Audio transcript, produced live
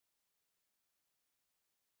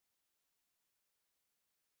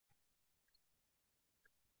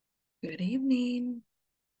Good evening.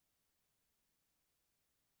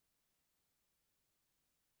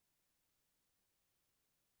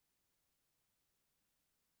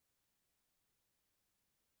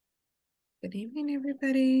 Good evening,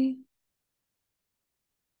 everybody.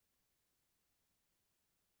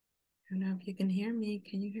 I don't know if you can hear me.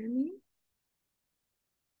 Can you hear me?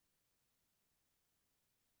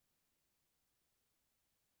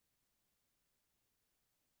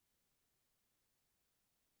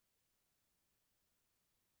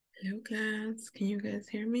 Hello, class. Can you guys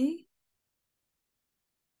hear me?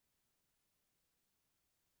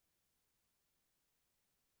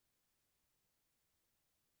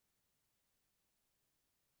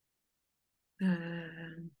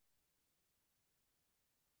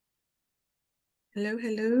 Hello,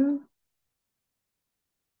 hello.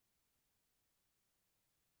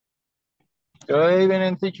 Good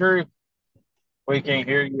evening, teacher. We can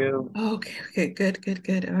hear you. Okay, okay,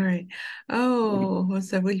 good. All right. Oh,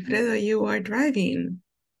 Jose Wilfredo, you are driving.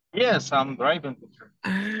 Yes, I'm driving, teacher.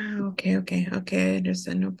 Okay. I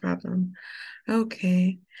understand. No problem.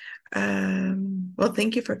 Okay. Well,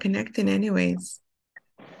 thank you for connecting anyways.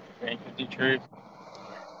 Thank you, teacher.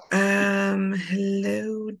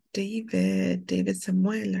 Hello, David. David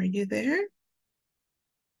Samuel, are you there?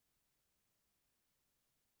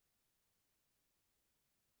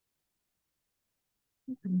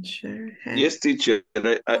 I'm sure. Yes, teacher.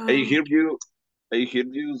 I Oh, hear you. I hear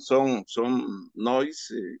you some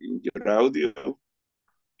noise in your audio.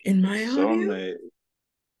 in my audio? Some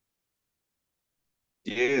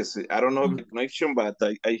yes. I don't know Oh, the connection, but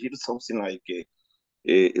I hear something like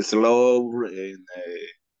slow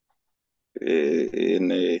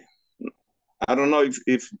and I don't know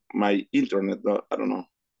if my internet. I don't know.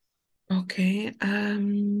 okay.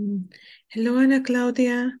 Hello, Ana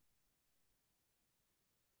Claudia.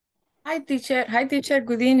 Hi, teacher. Hi, teacher.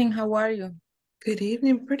 Good evening. How are you? Good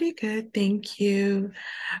evening. Pretty good. Thank you.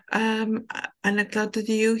 Ana Claudia,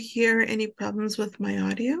 do you hear any problems with my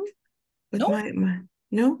audio? With No, my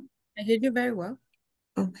no? I hear you very well.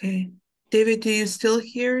 Okay. David, do you still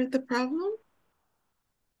hear the problem?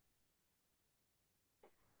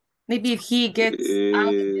 Maybe if he gets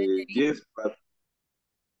out and then get in. Yes,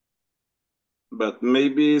 but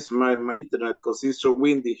maybe it's my internet because it's so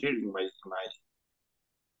windy here in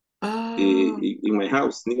Oh, my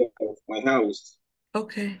house near my house.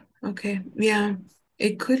 okay. Yeah,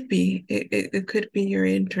 it could be. It could be your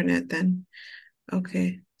internet then.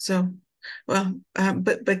 Okay. So, well,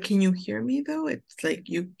 but can you hear me though? It's like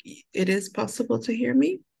it is possible to hear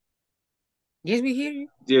me? Yes, we hear you.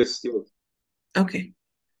 Yes. Okay.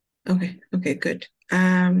 Good.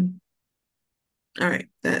 All right.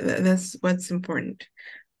 That's what's important.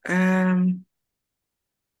 Um,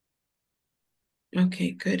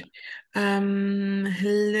 okay, good.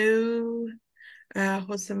 Hello,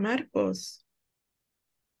 Jose Marcos.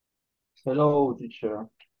 Hello, teacher.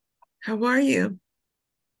 How are you?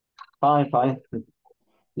 Fine.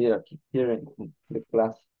 Here in the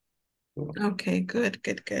class. Okay, good.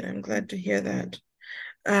 I'm glad to hear that.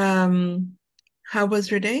 Um, how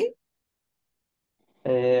was your day?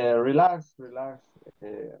 Relax. Uh,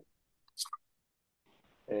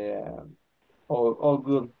 uh, all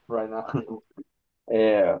good right now.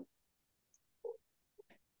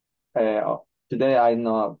 uh, Today I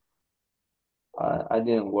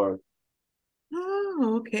didn't work.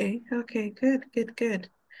 Oh, okay, good.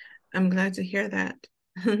 I'm glad to hear that.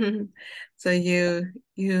 So you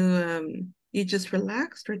just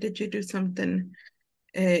relaxed, or did you do something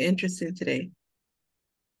interesting today?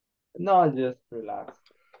 No, just relax.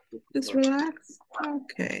 Just relax.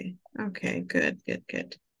 Okay, good.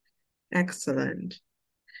 Excellent.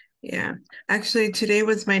 Yeah. Actually, today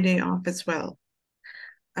was my day off as well.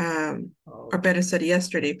 Or Oh, better said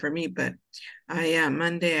yesterday for me, but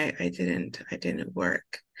Monday I didn't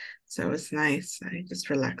work. So it was nice. I just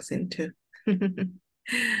relaxing too.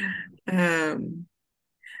 Um,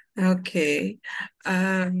 okay.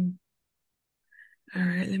 Um, all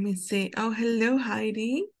right, let me see. Oh, hello,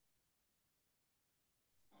 Heidi.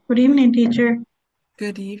 Good evening, teacher.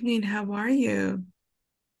 Good evening. How are you?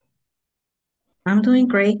 I'm doing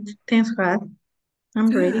great. Thanks, God. I'm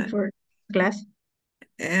ready Good. for class.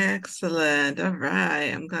 Excellent. All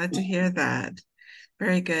right. I'm glad to hear that.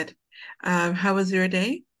 Very good. How was your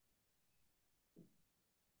day?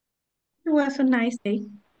 It was a nice day.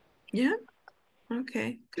 Yeah.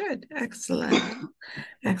 Okay. Good. Excellent.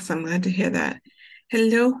 Excellent. I'm glad to hear that.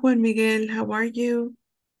 Hello, Juan Miguel. How are you?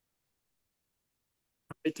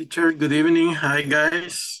 Hi, teacher. Good evening. Hi,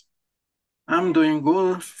 guys. I'm doing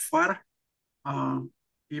good so far.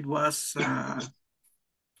 It was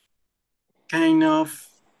kind of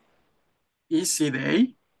easy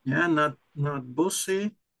day. Yeah, not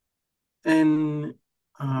busy. And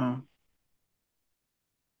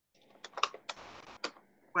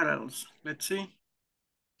what else? Let's see.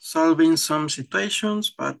 Solving some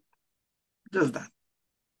situations, but just that.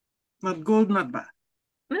 Not good, not bad.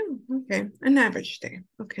 Oh, okay, an average day.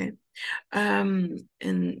 Okay. And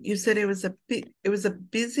you said it was a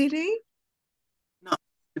busy day? No,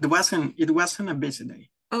 it wasn't a busy day.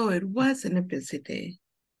 Oh, it wasn't a busy day.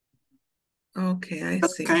 Okay, I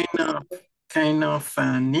But see. kind of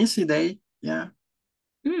an easy day. Yeah.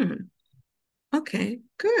 Okay,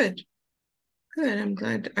 good. Good.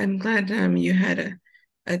 I'm glad you had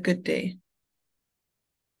a good day.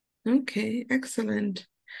 Okay, excellent.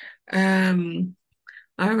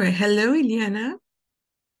 All right. Hello, Iliana.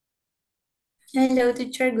 Hello,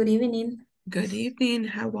 teacher. Good evening. Good evening.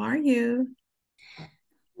 How are you?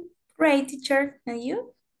 Great, teacher. And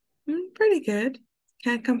you? Pretty good.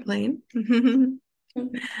 Can't complain. How was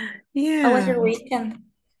Yeah, your weekend?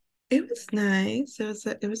 it was nice.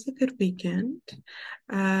 It was a good weekend.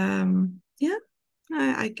 Yeah,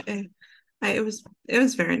 it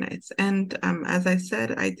was very nice. And as I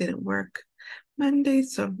said, I didn't work Monday,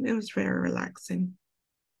 so it was very relaxing.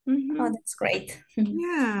 Oh, that's great.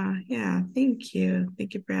 Yeah. Thank you.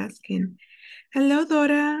 Thank you for asking. Hello,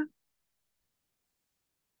 Dora.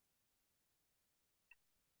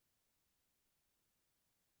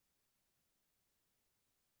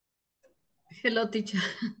 Hello, teacher.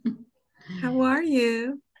 How are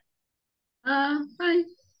you? Fine,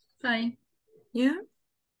 fine. Yeah.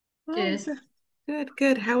 Oh, Yes.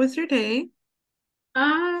 good. How was your day?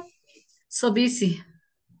 So busy.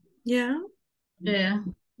 Yeah. Yeah.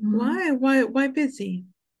 Why busy?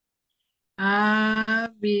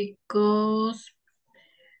 Because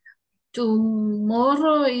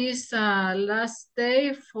tomorrow is last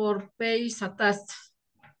day for pays attacks.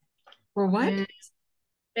 For what?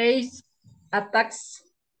 Pays attacks.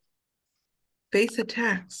 Face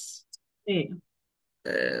attacks. Sí.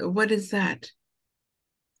 What is that?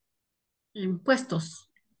 Impuestos.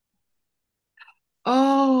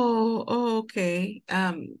 Oh, okay.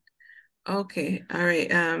 Okay. All right.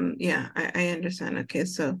 Yeah, I understand. Okay,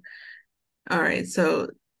 so all right, so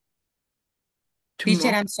Teacher,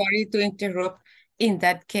 tomorrow. I'm sorry to interrupt. In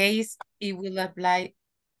that case, it will apply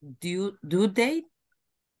due date?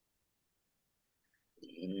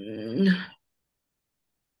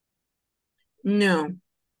 No,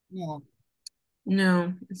 No,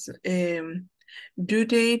 no. It's due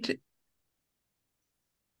date.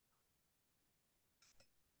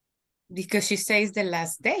 because she says the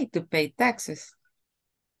last day to pay taxes.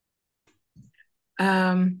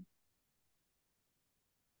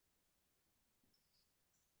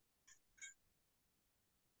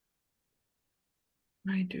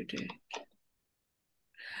 My due date.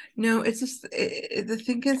 No, it's just the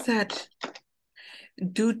thing is that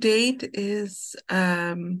due date is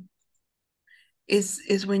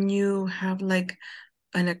when you have like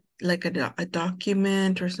a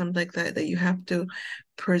document or something like that that you have to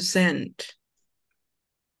present.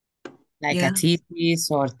 Like Yeah. a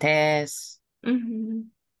thesis or test. Mm-hmm.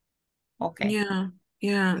 Okay.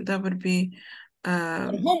 Yeah, that would be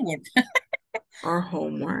Or homework. or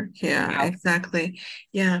homework. Yeah, exactly.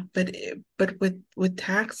 Yeah, but with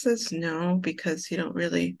taxes, no, because you don't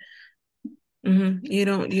really you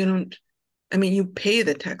don't I mean you pay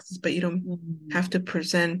the taxes, but you don't have to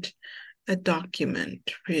present a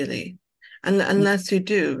document really. Unless you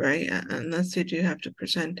do, right? Unless you do have to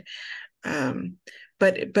present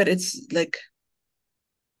but it's like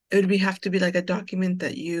it would have to be like a document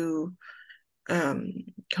that you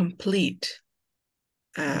complete.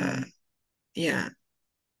 Yeah.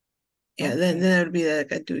 Yeah, then that would be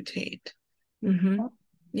like a due date.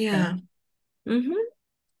 Yeah.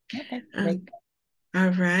 Okay, Um, great. all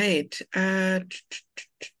right.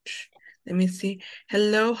 Let me see.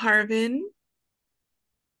 Hello, Harvin.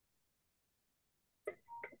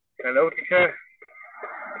 Hello, teacher.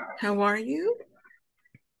 How are you?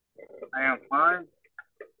 I am fine.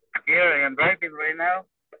 Here, I am driving right now.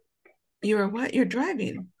 You are what? You're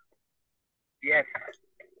driving. Yes.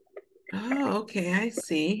 Oh, okay, I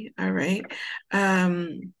see. All right.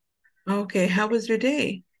 Okay, how was your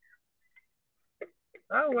day?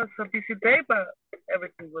 Oh, it was a busy day, but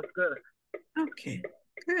everything was good. Okay,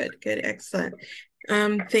 good, excellent.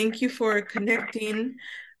 Thank you for connecting,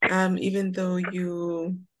 even though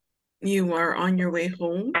you are on your way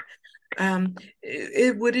home.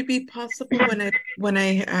 Would it be possible when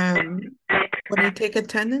I take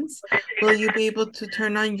attendance, will you be able to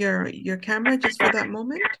turn on your camera just for that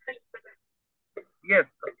moment? Yes,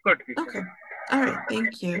 of course, teacher. Okay. All right.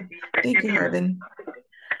 Thank you. Thank you, Harvin.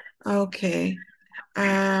 Okay.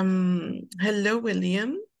 Hello,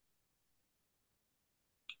 William.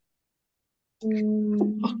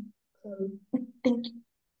 Sorry. Thank you.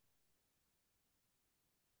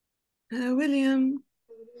 William.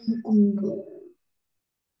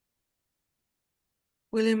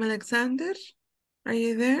 William Alexander, are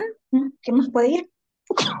you there? ¿Qué más puede ir?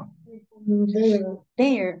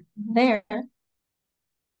 There.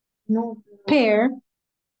 No. Pair.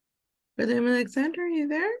 William Alexander, are you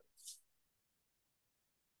there?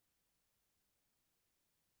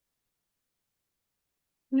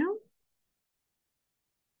 No.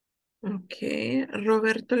 Okay.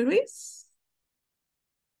 Roberto Luis.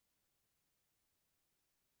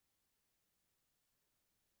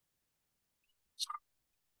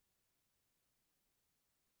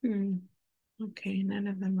 Okay, none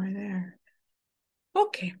of them are there.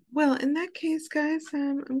 Okay, well, in that case, guys,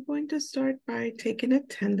 I'm going to start by taking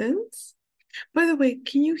attendance. By the way,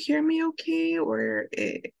 can you hear me okay, or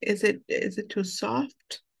is it too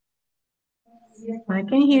soft? I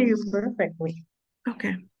can hear you perfectly.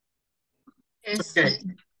 Okay. Yes. Okay.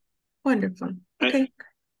 Wonderful. Okay.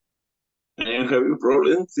 I am having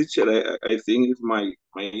problems, teacher. I think if my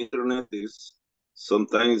internet is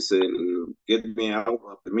sometimes get me out of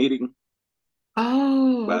the meeting.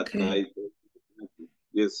 Oh, But okay.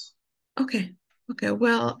 Yes. Okay. Okay.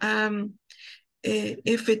 Well,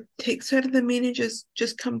 if it takes out of the meeting,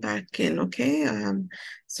 just come back in, okay?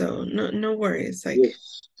 So no worries. Like,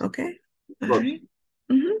 Yes. okay. All right.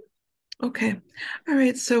 Okay. All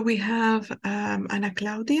right. So we have Ana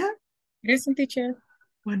Claudia. Present, teacher.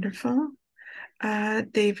 Wonderful.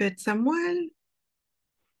 David Samuel.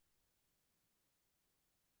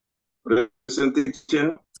 Present,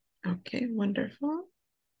 teacher. Okay, wonderful.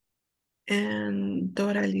 And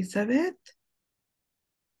Dora Elizabeth.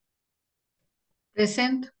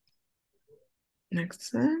 Present.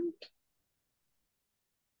 Excellent.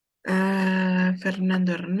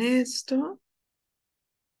 Fernando Ernesto.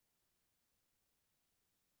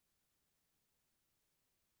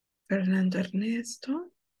 Fernando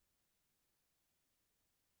Ernesto.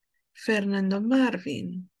 Fernando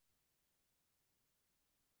Marvin.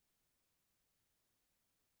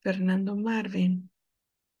 Fernando Marvin.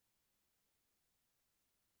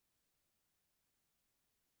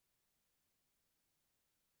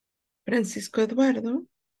 Francisco Eduardo.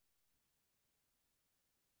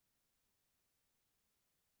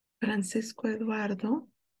 Francisco Eduardo.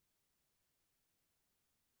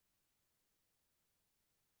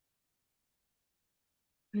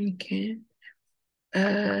 Okay.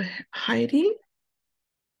 Heidi.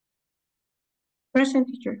 Present,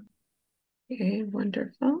 teacher. Okay,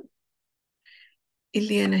 wonderful.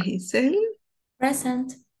 Ileana Giselle.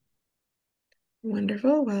 Present.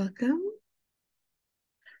 Wonderful, welcome.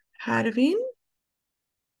 Harvin.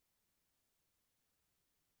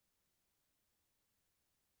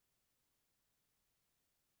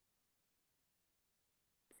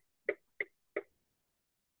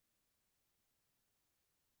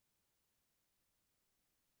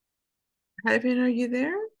 Harvin, are you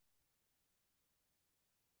there?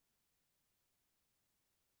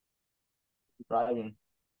 Driving.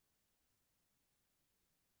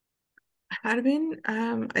 Harvin,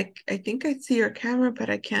 I think I see your camera, but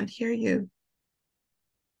I can't hear you.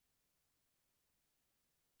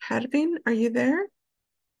 Harvin, are you there?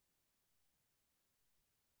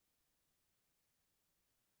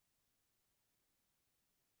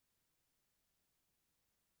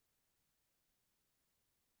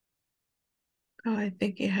 Oh, I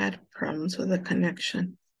think he had problems with the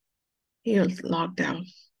connection. He was logged out.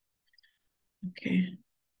 Okay.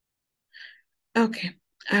 Okay.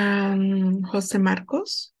 Jose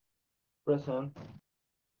Marcos. Present.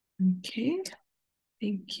 Okay.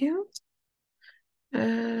 Thank you.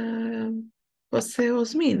 Jose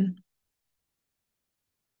Osmin.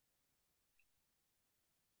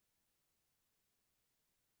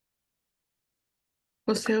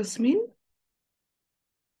 Jose Osmin.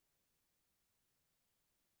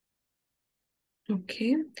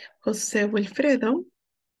 Okay. Jose Wilfredo.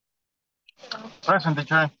 Present,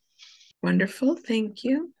 teacher. Wonderful. Thank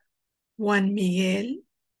you. Juan Miguel.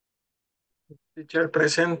 Teacher,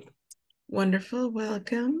 present. Wonderful.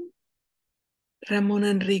 Welcome. Ramón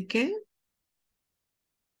Enrique.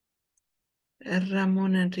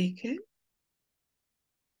 Ramón Enrique.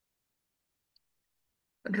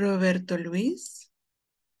 Roberto Luis.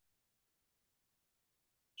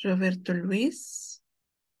 Roberto Luis.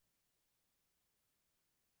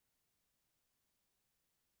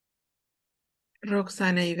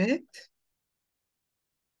 Roxana Ivette.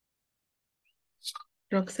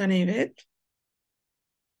 Roxana Ivette.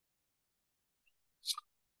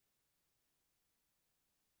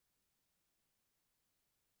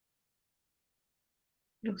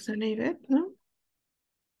 Roxana Yvette, no?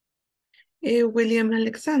 William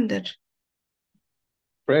Alexander.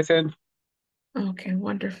 Present. Okay,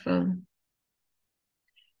 wonderful.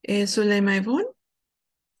 Suleima Yvonne.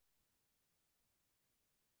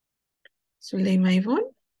 Suleima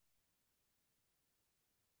Yvonne.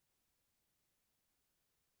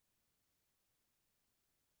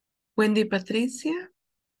 Wendy Patricia.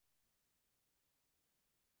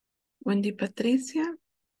 Wendy Patricia.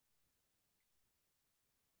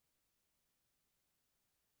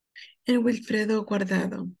 And Wilfredo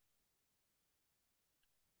Guardado.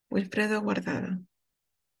 Wilfredo Guardado.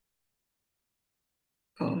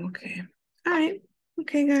 Oh, okay. All right.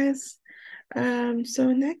 Okay, guys. So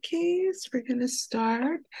in that case, we're gonna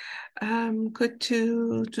start. Good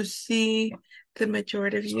to see the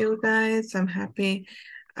majority of you guys. I'm happy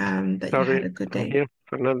that you had a good I'm day. here,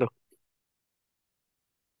 Fernando.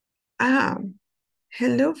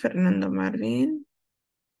 Hello, Fernando Marvin.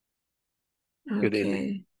 Good evening.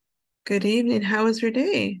 Okay. Good evening. How was your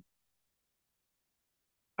day?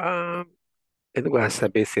 It was a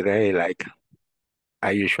busy day, like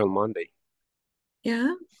a usual Monday.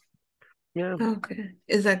 Yeah? Yeah. Okay.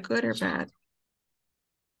 Is that good or bad?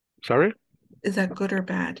 Sorry? Is that good or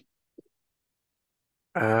bad?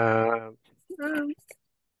 Um,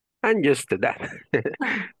 I'm used to that.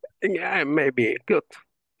 Oh, Yeah, maybe good.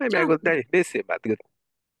 Maybe a good okay. day. Busy, but good.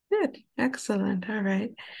 Good. Excellent. All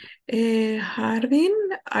right. Harbin,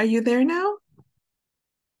 are you there now?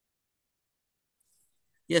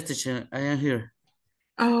 Yes, teacher, I am here.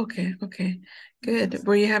 Oh, okay. Okay. Good.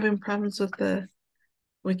 Were you having problems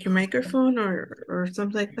with your microphone or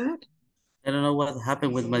something like that? I don't know what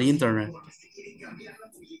happened with my internet.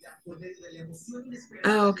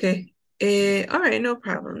 Oh, okay. All right, no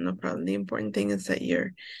problem, no problem. The important thing is that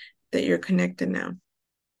you're connected now.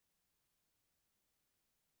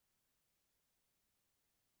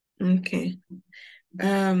 Okay.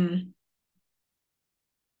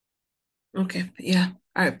 Okay, yeah.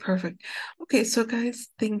 All right, perfect. Okay, so guys,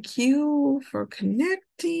 thank you for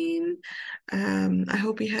connecting. I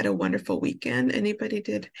hope you had a wonderful weekend. Anybody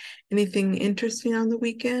did anything interesting on the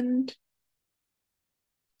weekend?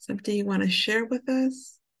 Something you want to share with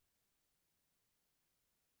us?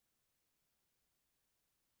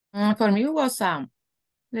 For me, it was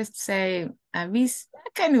let's say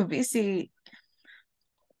kind of busy.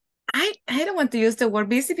 I don't want to use the word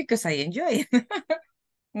busy because I enjoy it.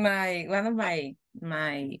 One of my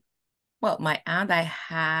aunt, I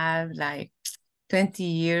have like 20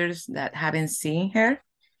 years that haven't seen her.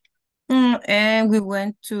 And we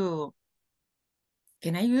went to,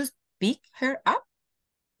 can I use pick her up?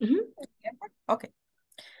 Okay.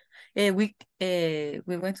 We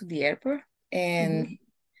went to the airport, and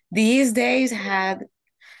these days has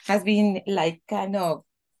been like kind of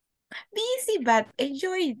busy, but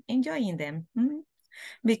enjoying them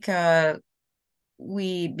because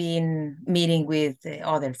we've been meeting with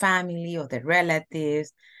other family, other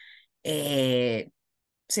relatives,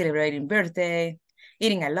 celebrating birthday,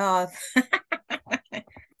 eating a lot,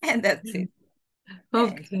 and that's it.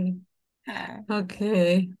 Okay.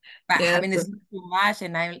 Okay. But Yeah. having sleep too much,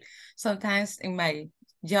 and I sometimes in my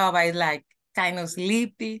job I like kind of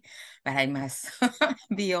sleepy, but I must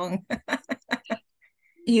be on.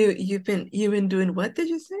 You've been doing what did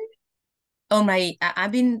you say?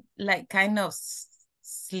 I've been like kind of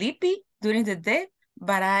sleepy during the day,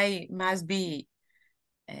 but I must be.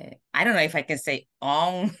 I don't know if I can say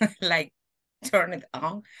on, like turn it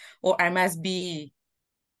on, or I must be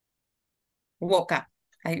woke up.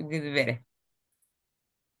 I will be better.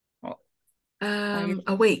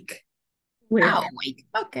 Awake. Awake.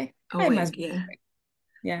 Okay. I must Awake, yeah.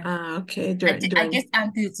 Yeah. Okay. I guess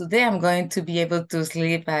until today I'm going to be able to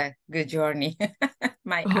sleep a good journey.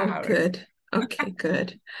 My hours. Good. Okay,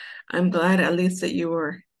 good. I'm glad at least that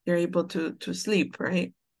you're able to sleep,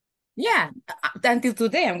 right? Yeah. Until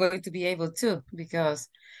today I'm going to be able to because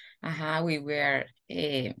we were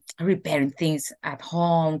repairing things at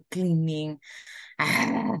home, cleaning.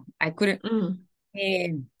 I couldn't.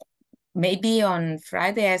 Maybe on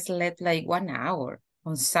Friday I slept like 1 hour.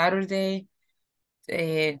 On Saturday,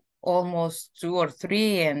 almost 2 or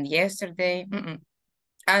 3, and yesterday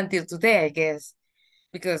until today, I guess,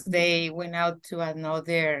 because they went out to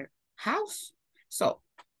another house. So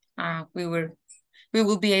we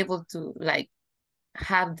will be able to like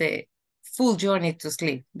have the full journey to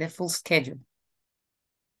sleep, the full schedule.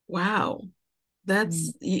 Wow.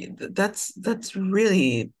 That's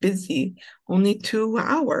really busy. Only 2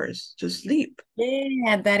 hours to sleep.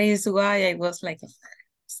 Yeah, that is why I was like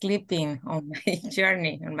sleeping on my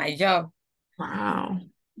journey, on my job. Wow.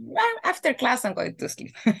 Well, after class, I'm going to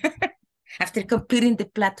sleep. After completing the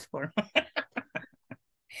platform.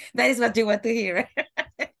 That is what you want to hear.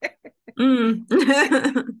 Mm.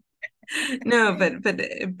 No, but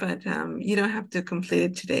you don't have to complete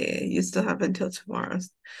it today. You still have until tomorrow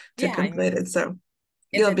to Yeah, I complete know. it, so And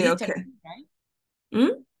you'll the be midterm, okay. right?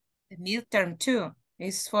 Hmm? The midterm too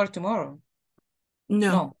is for tomorrow.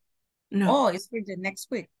 No, No. no. Oh, it's for the next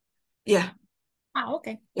week. Yeah, Ah,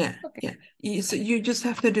 okay. yeah, Okay. yeah. So you just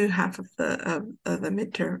have to do half of the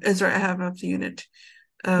midterm, sorry, half of the unit,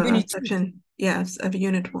 Unit 2. section, yes, of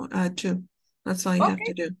unit 1, 2. That's all you have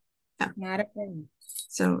to Okay. do. Yeah. Not a problem.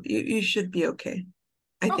 So you should be okay,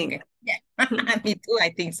 I think. Okay. Yeah. Me too, I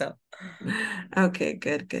think so. Okay,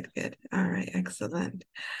 good. All right, excellent.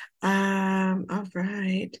 All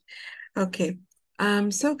right. Okay.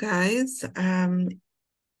 So guys,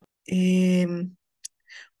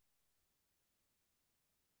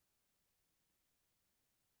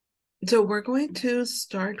 so we're going to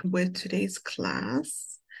start with today's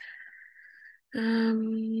class.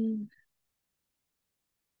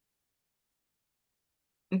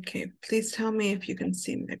 Okay, please tell me if you can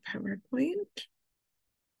see my PowerPoint.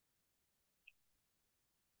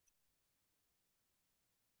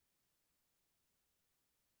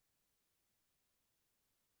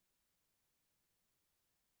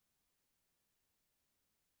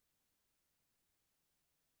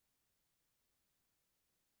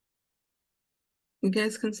 You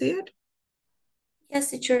guys can see it?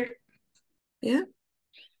 Yes, teacher. Yeah?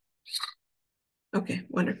 Okay,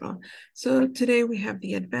 wonderful. So today we have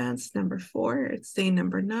the advanced number 4. It's day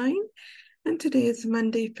number 9. And today is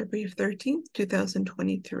Monday, February 13th,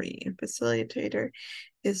 2023. And facilitator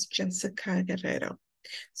is Jessica Guerrero.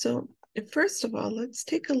 So first of all, let's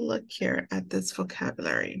take a look here at this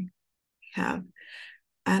vocabulary. We have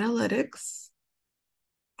analytics,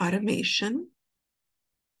 automation,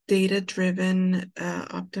 data-driven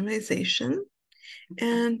optimization,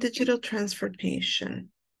 and digital transformation.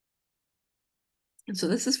 And so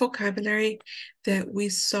this is vocabulary that we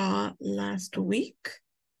saw last week,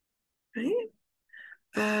 right?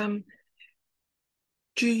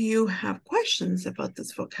 Do you have questions about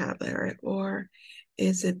this vocabulary, or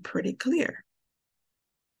is it pretty clear?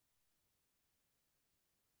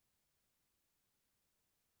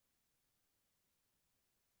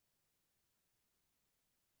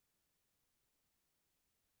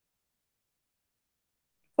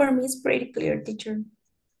 For me, it's pretty clear, teacher.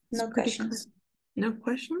 No It's pretty questions. clear. No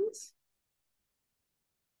questions?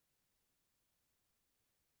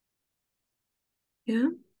 Yeah,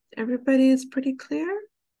 everybody is pretty clear?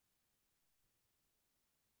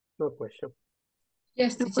 No question.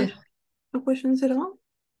 Yes, No, teacher. no questions at all?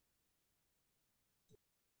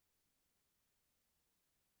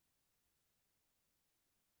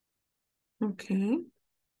 Okay.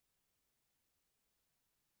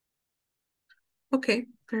 Okay,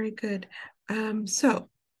 very good. So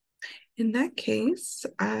in that case,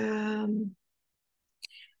 okay,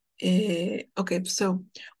 so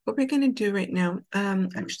what we're gonna do right now,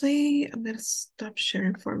 actually, I'm gonna stop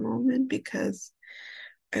sharing for a moment because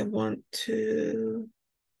I want to,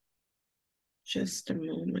 just a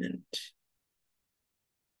moment.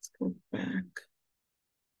 Let's go back.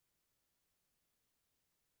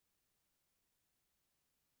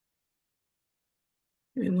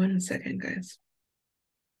 Give me 1 second, guys.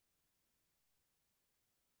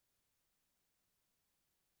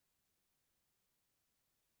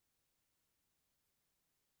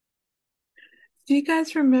 Do you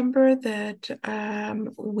guys remember that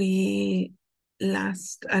we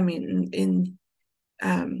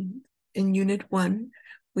in unit 1,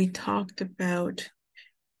 we talked about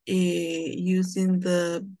using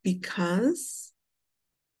the because,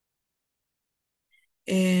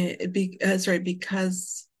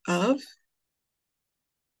 because of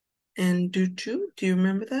and due to. Do you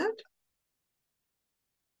remember that?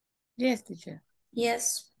 Yes, teacher.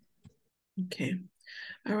 Yes. Okay.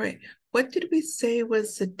 All right. What did we say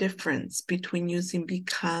was the difference between using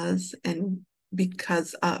because and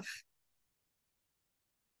because of?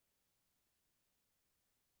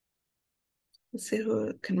 Let's see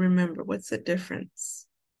who can remember. What's the difference?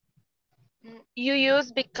 You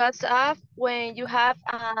use because of when you have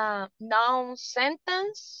a noun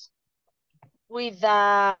sentence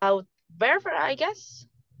without verb, I guess.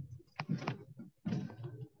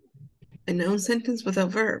 A noun sentence without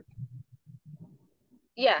verb.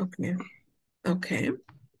 Yeah. Okay. Okay.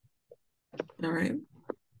 All right.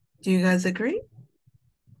 Do you guys agree?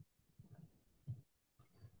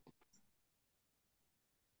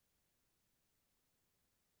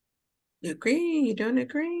 You agree? You don't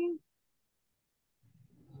agree?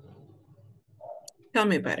 Tell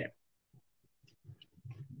me about it.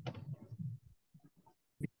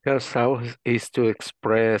 Because of is to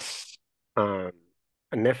express an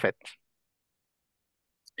effect.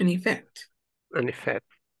 An effect. An effect.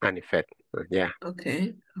 An effect. Yeah.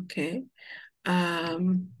 Okay. Okay.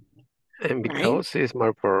 And Right. because is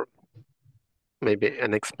more for maybe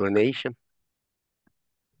an explanation.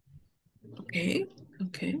 Okay.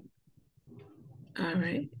 Okay. All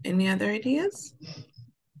right. Any other ideas?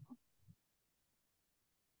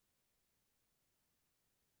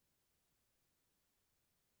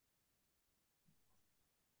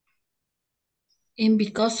 And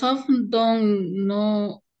because of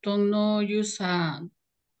don't use a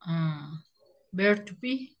verb to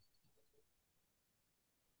be.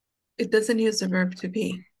 It doesn't use the verb to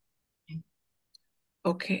be.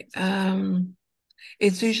 Okay.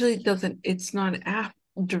 It's usually doesn't, it's not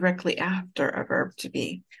directly after a verb to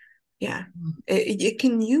be. Yeah. It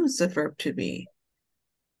can use the verb to be,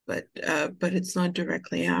 but it's not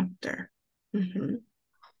directly after.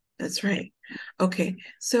 That's right. Okay.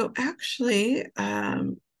 So actually, I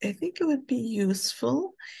think it would be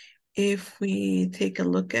useful if we take a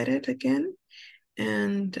look at it again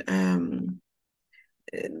and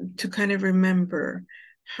to kind of remember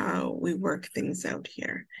how we work things out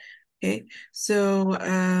here. Okay, so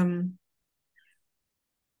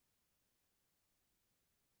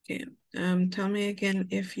okay, tell me again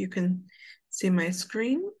if you can see my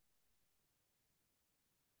screen.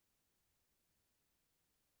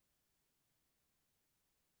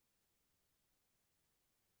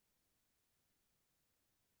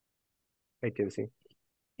 I can see.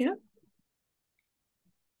 Yeah.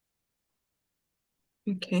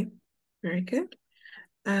 Okay, very good.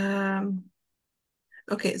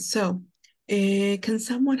 Okay, so can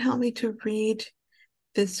someone help me to read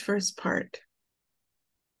this first part?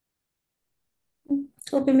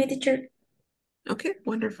 Will be me, teacher. Okay,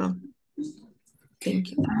 wonderful.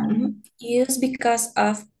 Thank you. Use because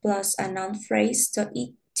of plus a noun phrase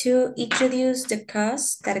to introduce the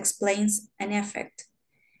cause that explains an effect.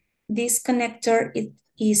 This connector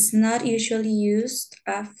is not usually used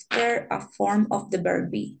after a form of the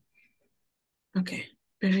verb be. Okay,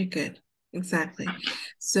 very good. Exactly.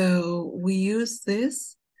 So we use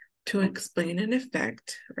this to explain an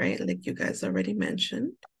effect, right? Like you guys already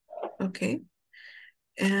mentioned. Okay.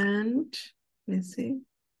 And let me see.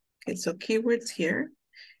 Okay, so keywords here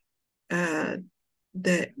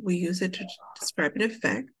that we use it to describe an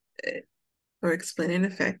effect or explain an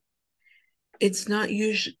effect. It's not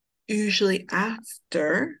usually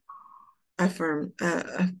after a form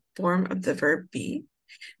of the verb be.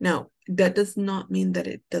 Now, that does not mean that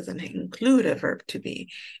it doesn't include a verb to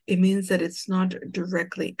be. It means that it's not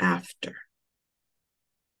directly after.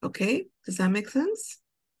 Okay, does that make sense?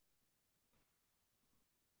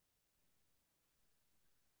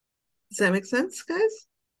 Does that make sense, guys?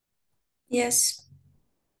 Yes.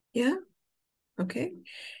 Yeah, okay.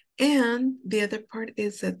 And the other part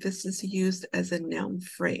is that this is used as a noun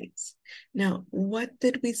phrase. Now, what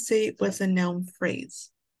did we say was a noun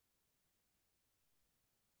phrase?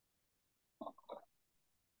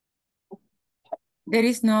 There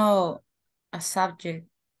is no a subject.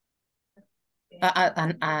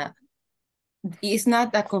 It's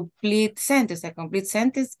not a complete sentence. A complete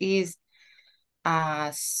sentence is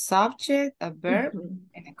a subject, a verb,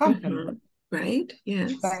 and a complement. Right,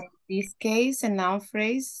 yes. But in this case, a noun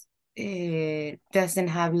phrase doesn't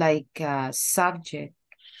have like a subject.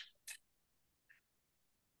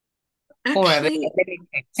 Actually,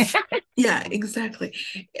 yeah, exactly.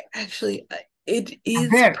 Actually, it is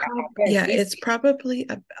it's probably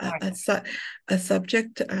a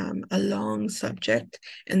subject, a long subject,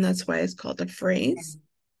 and that's why it's called a phrase,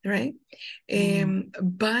 right?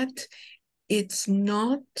 But it's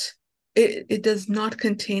not, it does not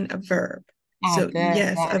contain a verb. So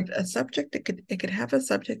yes, a subject, it could have a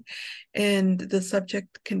subject, and the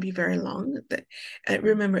subject can be very long.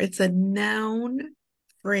 Remember, it's a noun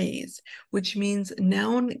phrase, which means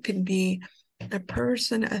noun can be a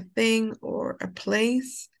person, a thing, or a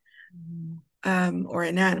place, or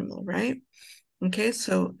an animal, right? Okay,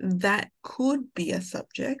 so that could be a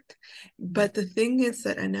subject, but the thing is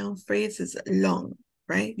that a noun phrase is long,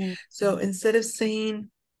 right? So instead of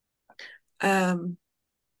saying a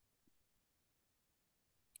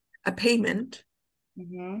payment,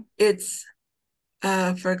 it's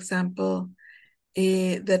for example,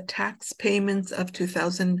 the tax payments of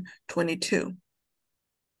 2022.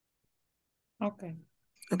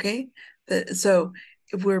 Okay, so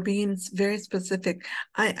if we're being very specific,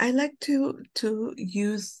 I like to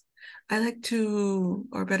use,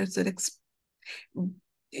 or better said,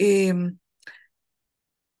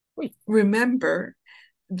 remember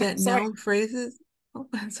that noun phrases, oh,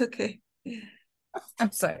 that's okay.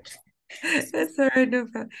 I'm sorry. That's all right, no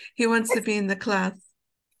problem. He wants to be in the class.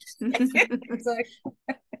 Sorry.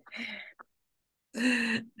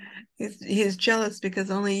 He's jealous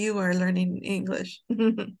because only you are learning English.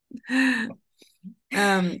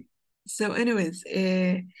 So anyways,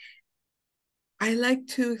 I like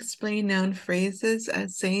to explain noun phrases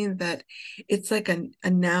as saying that it's like a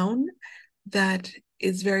noun that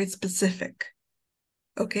is very specific.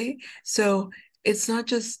 Okay, so it's not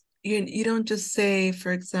just you don't just say,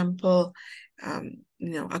 for example,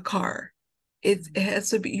 a car. It has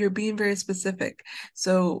to be, you're being very specific.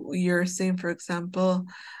 So you're saying, for example,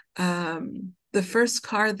 the first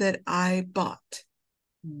car that I bought.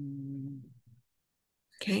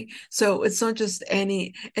 Okay, so it's not just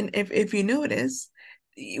any, and if you notice,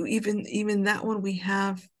 even that one we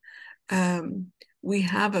have a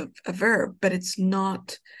verb, but it's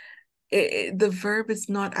not. The verb is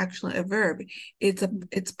not actually a verb.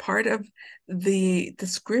 It's part of the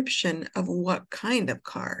description of what kind of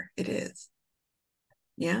car it is.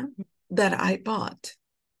 Yeah, that I bought,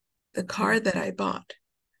 the car that I bought.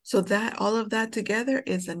 So that all of that together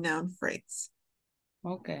is a noun phrase.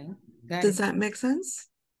 Okay. Does that make sense?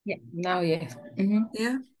 Yeah. Now, yes.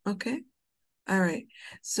 Yeah. Okay. All right.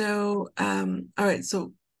 So, all right.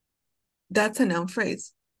 So that's a noun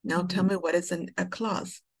phrase. Now tell me, what is a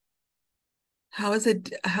clause? How is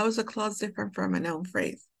a clause different from a noun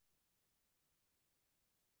phrase?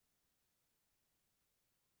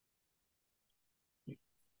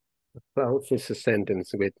 A clause is a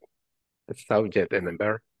sentence with a subject and a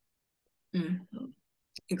verb.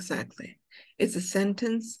 Exactly. It's a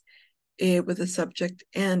sentence with a subject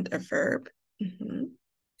and a verb.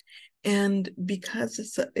 And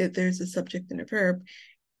because there's a subject and a verb,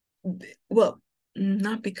 well,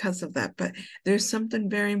 not because of that, but there's something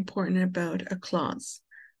very important about a clause.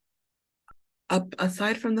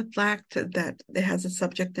 Aside from the fact that it has a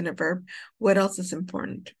subject and a verb, what else is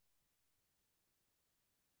important?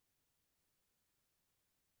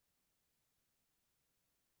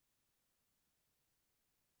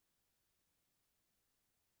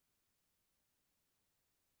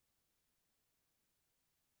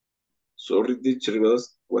 Sorry, teacher,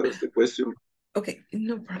 what is the question? Okay,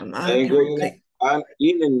 no problem. I'm going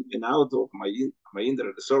in and out of my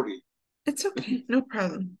internet, sorry. It's okay, no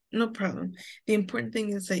problem, no problem. The important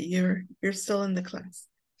thing is that you're still in the class.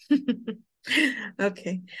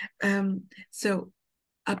 Okay, so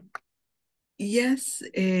yes,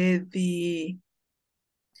 the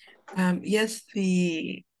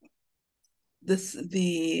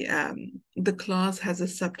clause has a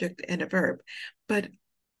subject and a verb, but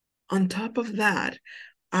on top of that,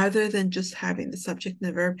 other than just having the subject and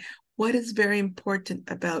the verb, what is very important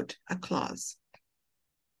about a clause?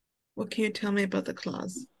 What can you tell me about the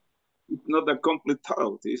clause? It's not a complete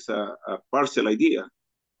thought, it's a partial idea.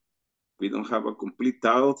 We don't have a complete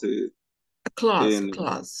thought. A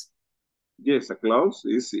clause. Yes, a clause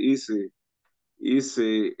is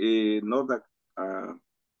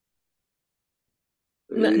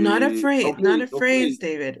not not a phrase, okay, not a phrase,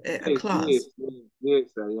 okay. David. A Yes, clause.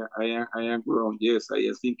 yes. I am wrong. Yes, I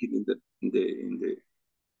am thinking in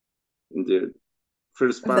the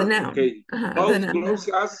first part. The noun. Okay, clause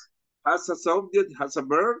has a subject, has a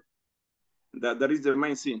verb. That is the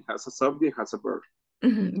main thing. Has a subject, has a verb.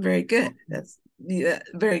 Very good. That's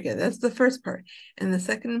very good. That's the first part. And the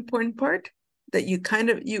second important part that you kind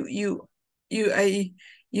of you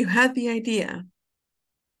had the idea.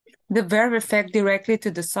 The verb refers directly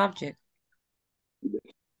to the subject.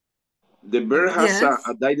 The verb has a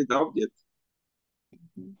direct object.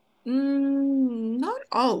 Not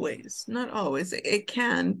always. Not always. It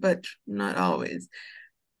can, but not always.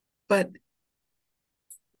 But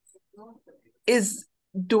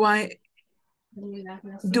do I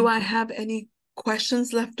have any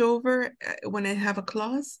questions left over when I have a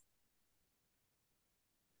clause?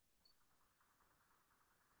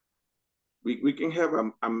 We can have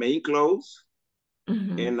a main clause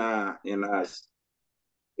and a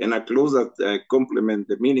clause that complement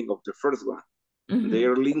the meaning of the first one. They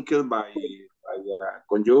are linked by a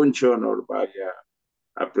conjunction or by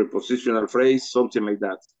a prepositional phrase, something like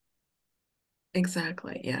that.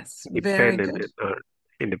 Exactly. Yes. Very good.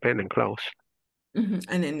 Independent clause.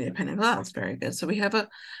 An independent clause. Very good. So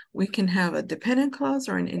we can have a dependent clause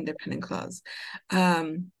or an independent clause.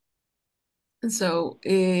 So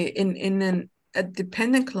a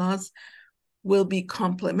dependent clause will be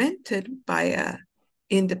complemented by a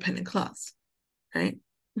independent clause, right?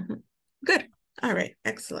 Good. All right.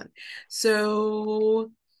 Excellent.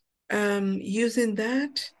 So using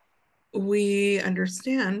that, we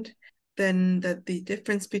understand then that the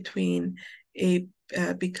difference between a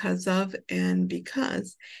because of and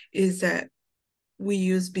because is that we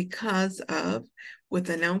use because of with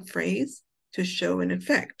a noun phrase to show an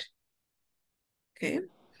effect. Okay.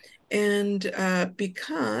 And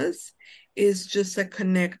because is just a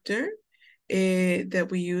connector that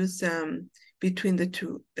we use between the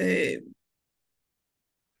two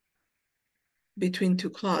between two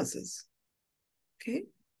clauses. Okay.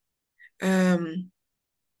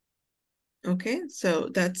 Okay, so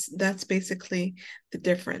that's basically the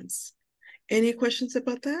difference. Any questions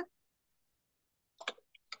about that?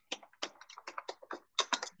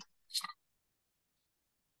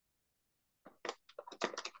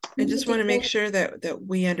 I just want to make sure that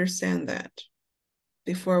we understand that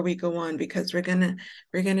before we go on, because we're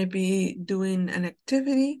gonna be doing an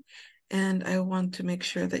activity, and I want to make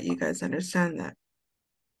sure that you guys understand that.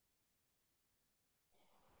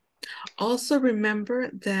 Also remember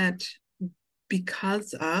that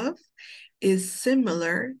because of is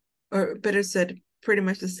similar, or better said, pretty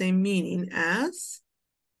much the same meaning as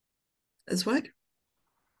what?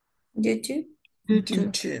 Due to.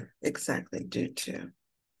 Due to, exactly, due to.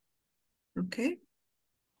 Okay.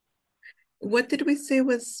 What did we say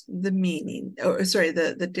was the meaning, or sorry,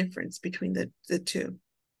 the difference between the two?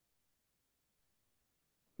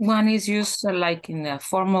 One is used like in a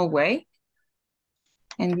formal way,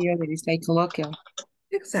 and the other is like colloquial.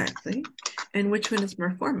 Exactly. And which one is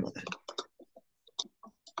more formal then?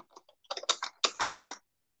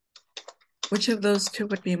 Which of those two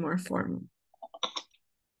would be more formal?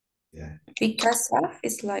 Yeah. Because of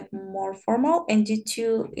is like more formal, and due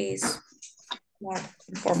to is more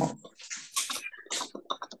informal.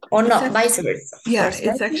 Or not, vice versa. Yeah,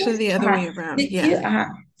 it's actually the other way around. Yeah.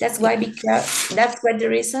 That's why, because that's why the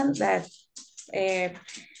reason that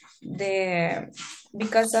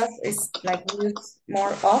because of is like used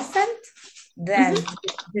more often than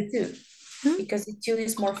the two. Because the two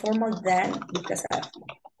is more formal than because of.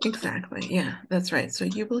 Exactly. Yeah, that's right. So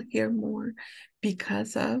you will hear more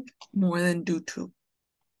because of more than due to.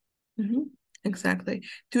 Exactly.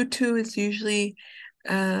 Due to is usually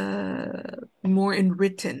more in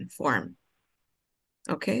written form.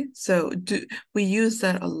 Okay, so we use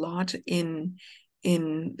that a lot in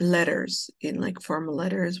letters, in like formal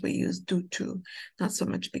letters. We use due to, not so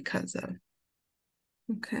much because of.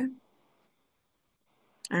 Okay.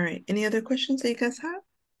 All right. Any other questions that you guys have?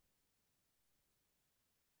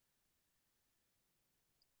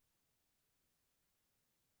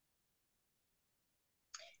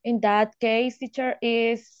 In that case, teacher,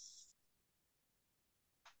 is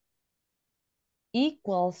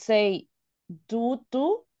equal, say, due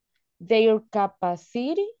to their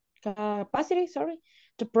capacity, to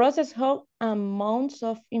process whole amounts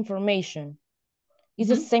of information. It's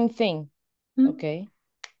the same thing. Okay.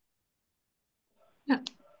 Yeah,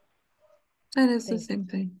 that is the same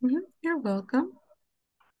thing. You're welcome.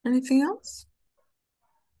 Anything else?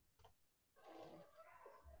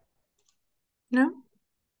 No?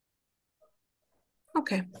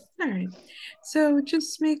 Okay. All right. So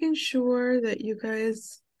just making sure that you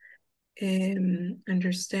guys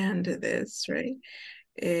understand this, right?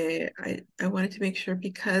 I wanted to make sure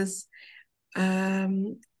because we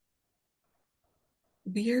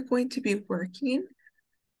are going to be working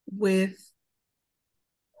with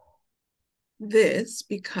this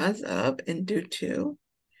because of and due to,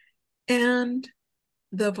 and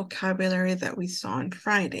the vocabulary that we saw on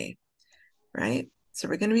Friday, right? So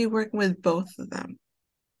we're going to be working with both of them,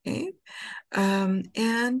 okay?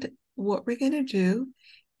 And what we're going to do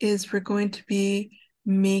is we're going to be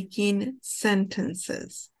making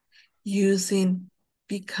sentences using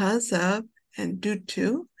because of and due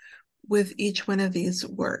to with each one of these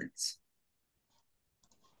words.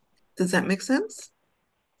 Does that make sense?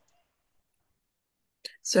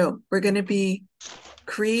 So we're going to be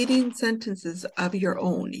creating sentences of your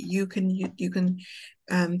own. You can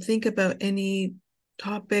think about any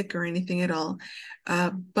topic or anything at all,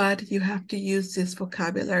 but you have to use this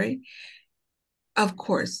vocabulary. Of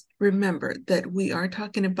course, remember that we are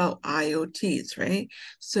talking about IoTs, right?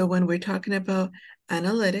 So when we're talking about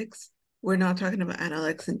analytics, we're not talking about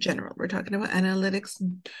analytics in general. We're talking about analytics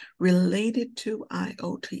related to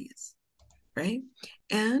IoTs, right?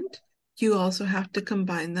 And you also have to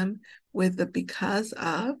combine them with the because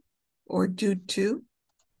of or due to,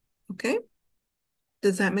 okay?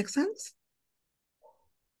 Does that make sense?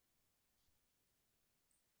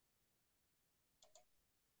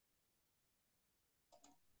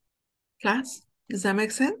 Class, does that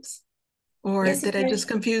make sense? Or yes, did I just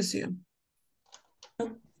confuse you?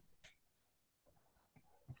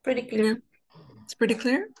 Pretty clear. It's pretty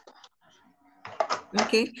clear?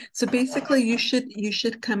 Okay, so basically you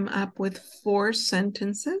should come up with 4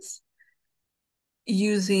 sentences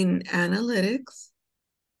using analytics,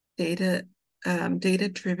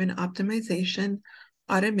 data-driven optimization,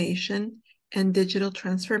 automation, and digital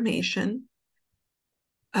transformation.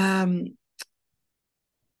 And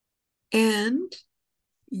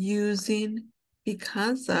using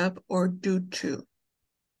because of or due to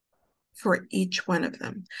for each one of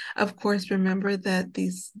them. Of course, remember that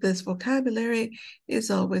this vocabulary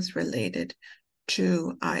is always related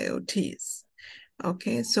to IoTs.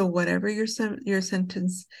 Okay, so whatever your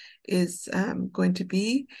sentence is going to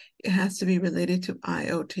be, it has to be related to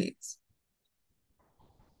IoTs.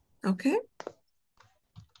 Okay.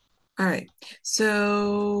 All right.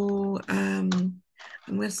 So I'm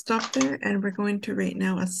going to stop there, and we're going to right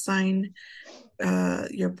now assign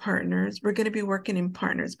your partners. We're going to be working in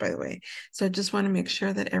partners, by the way. So I just want to make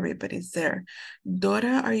sure that everybody's there.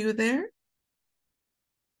 Dora, are you there?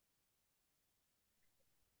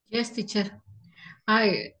 Yes, teacher.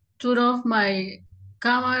 I turn off my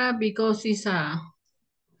camera because it's a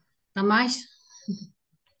damage.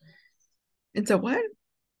 It's a what?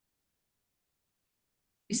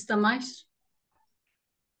 It's damage.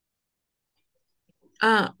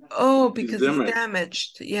 Oh, because it's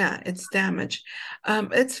damaged. Yeah, it's damaged.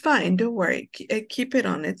 It's fine. Don't worry. Keep it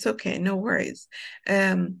on. It's okay. No worries.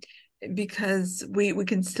 Because we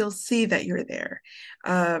can still see that you're there.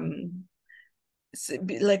 So,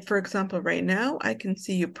 like for example, right now I can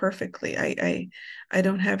see you perfectly. I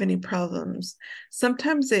don't have any problems.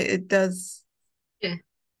 Sometimes it does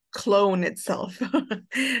clone itself,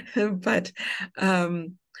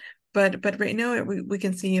 but right now we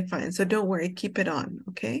can see you fine. So don't worry, keep it on,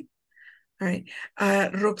 okay? All right.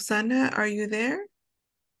 Roxana, are you there?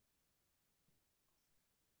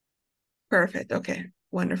 Perfect. Okay,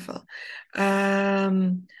 wonderful.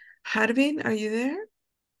 Harvin, are you there?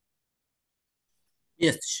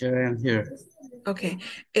 Yes, teacher, I am here. Okay.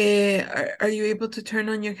 Are you able to turn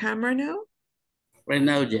on your camera now? Right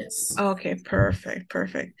now, yes. Okay, perfect,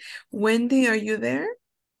 perfect. Wendy, are you there?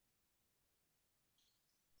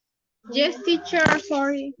 Yes, teacher,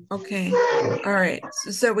 sorry. Okay. All right.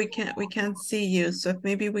 So we can't see you. So if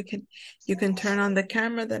maybe you can turn on the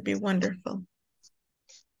camera, that'd be wonderful.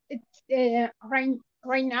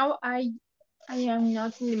 Right now I am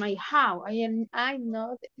not in my house. I'm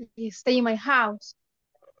not stay in my house.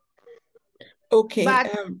 Okay. But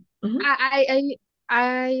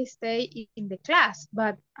I stay in the class,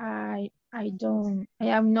 but I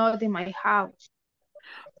am not in my house.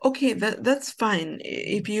 Okay, that's fine.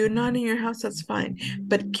 If you're not in your house, that's fine.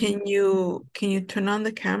 But can you turn on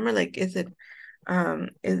the camera? Like, is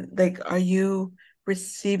like, are you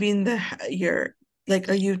receiving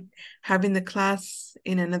are you having the class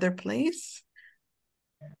in another place?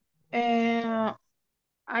 I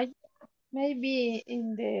maybe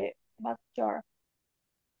in the backyard.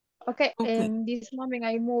 Okay, this moment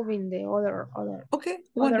I move in the other Okay,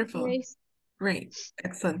 wonderful. place. Great,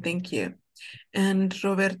 excellent, thank you. And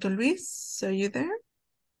Roberto Luis, are you there?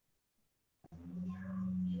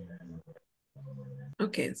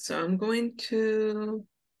 Okay, so I'm going to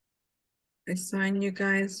assign you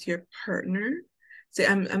guys your partner. See,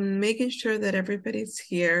 I'm making sure that everybody's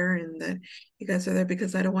here and that you guys are there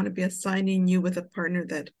because I don't want to be assigning you with a partner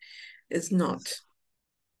that is not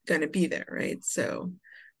going to be there, right? So,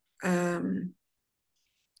 all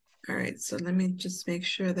right, so let me just make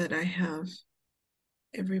sure that I have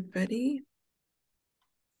everybody.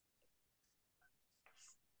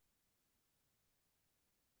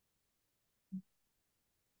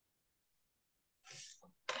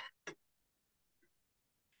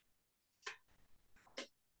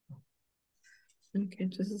 Okay,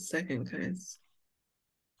 just a second, guys.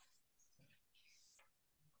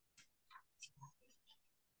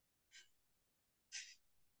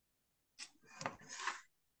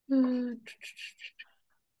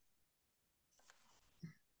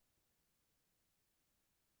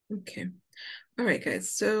 Okay. All right,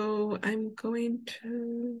 guys. So I'm going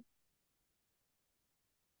to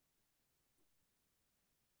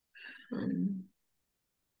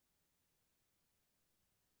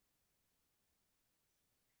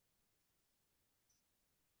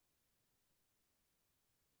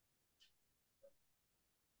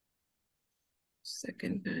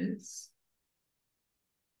second, guys.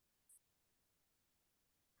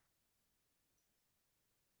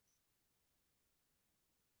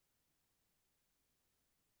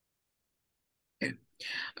 Okay.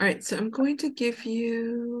 All right, so I'm going to give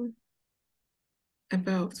you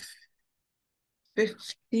about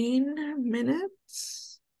 15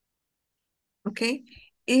 minutes. Okay.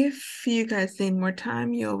 If you guys need more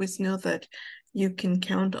time, you always know that you can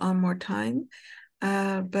count on more time.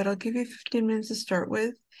 But I'll give you 15 minutes to start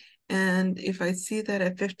with. And if I see that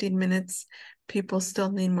at 15 minutes, people still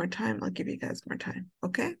need more time, I'll give you guys more time,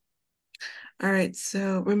 okay? All right,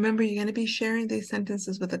 so remember, you're gonna be sharing these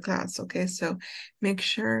sentences with the class, okay? So make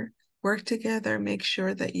sure, work together, make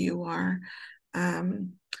sure that you are,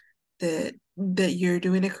 that you're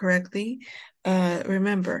doing it correctly.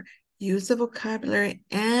 Remember, use the vocabulary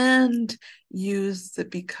and use the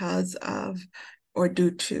because of or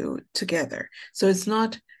due to together. So it's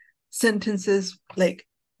not sentences like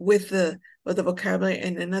with the vocabulary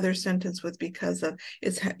and another sentence with because of.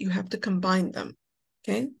 You have to combine them,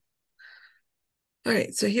 okay? All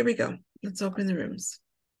right, so here we go. Let's open the rooms.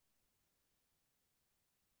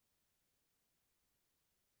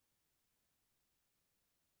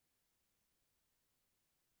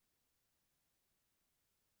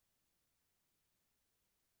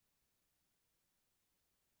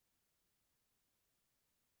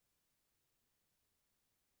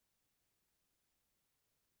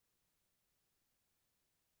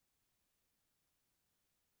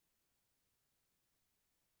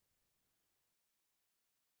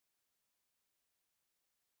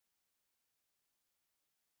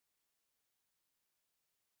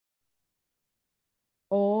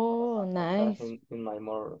 Oh, nice. In my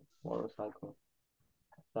motorcycle.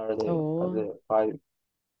 Saturday Oh. at the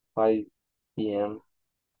 5 p.m.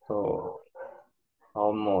 So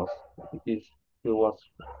almost it was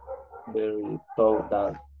very tough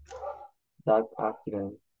that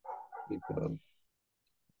accident because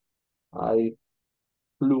I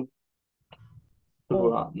flew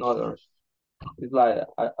to another. It's like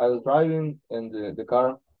I was driving and the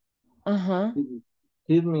car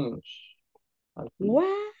hit me. I think,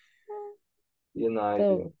 What?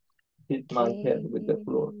 I hit my head with the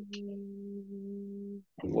floor.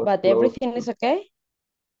 It was But close. everything is okay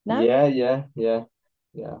now? Yeah.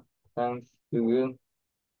 Thanks to good.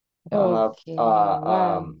 Okay,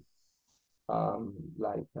 wow.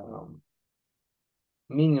 Like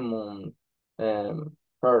minimum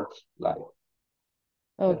hurts like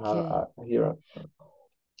Okay. here.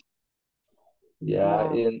 Yeah,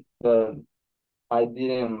 Wow. and I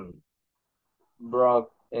didn't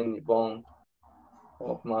broke any bone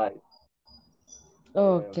of my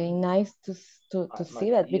Okay, nice to my see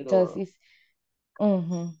that feet because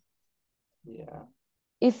or yeah.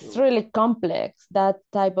 It's really complex, that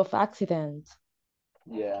type of accident.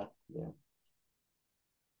 Yeah.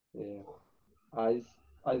 I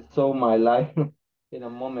saw my life in a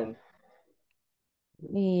moment.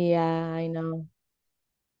 Yeah, I know.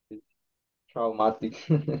 It's traumatic.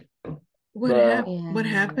 What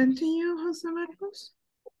happened to you, Jose Marcos?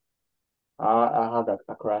 I had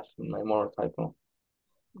a crash in my motorcycle.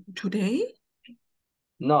 Today?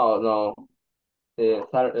 No.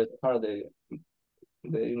 Saturday,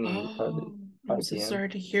 the evening, Saturday, I'm 5 so p.m. sorry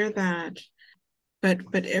to hear that.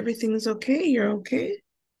 But everything's okay? You're okay?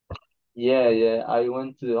 Yeah. I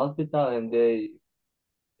went to the hospital and they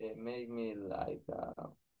made me like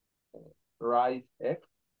right X,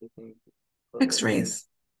 I think. X-rays.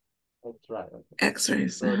 That's right. Okay.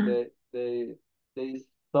 X-rays. So they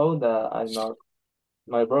saw that I'm not,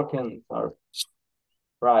 my broken are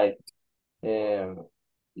right. Yeah,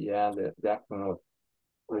 the accident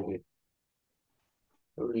was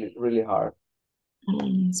really hard.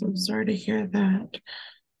 I'm so sorry to hear that.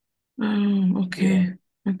 Oh, okay.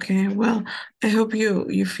 Yeah. Okay. Well, I hope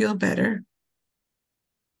you feel better.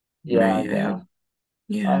 Yeah. Right. I hope. I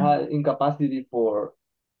Yeah. had incapacity for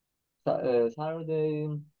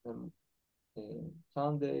Saturday,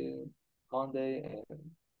 Sunday, Monday,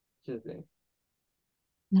 and Tuesday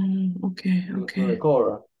Okay. to Okay.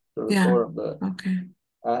 recover. Yeah. But Okay.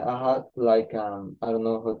 I had like I don't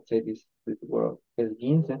know how to say this word.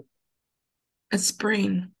 Esguince. A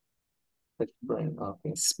sprain. A sprain.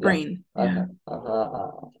 Okay. Sprain. Yeah. I had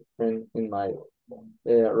a sprain in my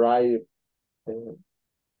right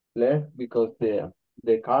leg because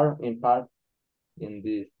the car impact in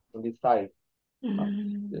this side.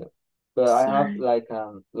 Yeah. But I have like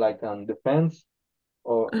defense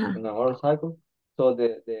or in a motorcycle, so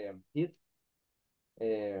the hit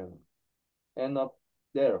end up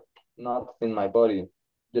there, not in my body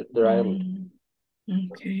directly.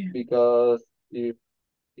 Okay. Because if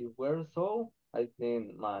it were so, I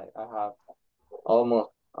think I have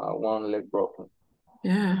almost one leg broken.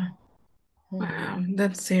 Yeah. Wow,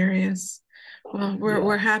 that's serious. Well,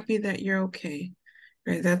 we're happy that you're okay.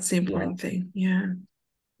 Right, that's the important thing. Yeah.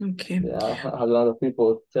 Okay. Yeah, a lot of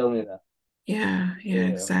people tell me that. Yeah,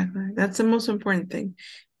 exactly. That's the most important thing.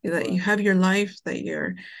 That you have your life, that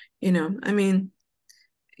you're, I mean,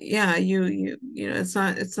 yeah, you know,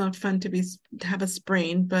 it's not fun to have a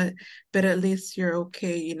sprain, but at least you're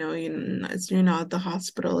okay, you know, you're not at the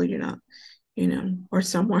hospital, you're not, you know, or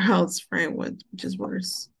somewhere else, right? Which is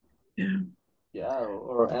worse. Yeah. Yeah,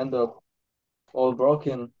 or end up all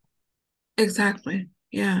broken. Exactly.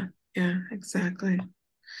 Yeah. Yeah, exactly.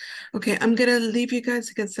 Okay, I'm gonna leave you guys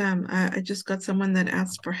because I just got someone that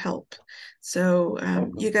asked for help. So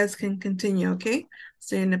Okay. you guys can continue, okay?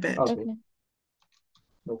 See you in a bit. Okay.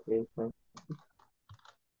 Okay.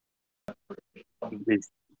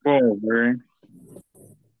 Discover.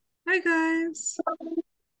 Hi guys.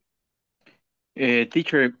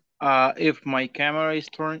 Teacher, if my camera is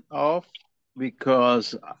turned off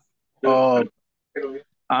because of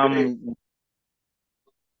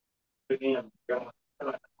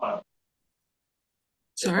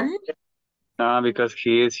Sorry? Because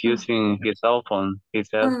he is using his cell phone, he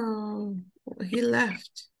said. Oh, he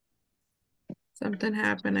left. Something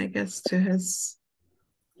happened, I guess, to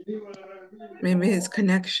maybe his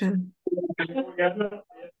connection.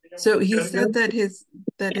 So he said that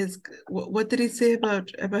what did he say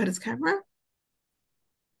about his camera?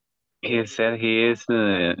 He said he is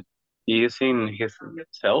using his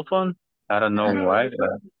cell phone. I don't know why, but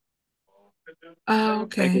Oh,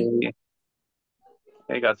 okay. maybe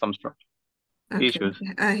they got some Okay. issues.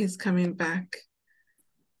 He's coming back.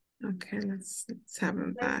 Okay, let's have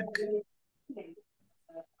him back.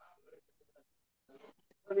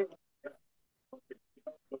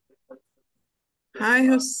 Hi,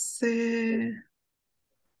 Jose.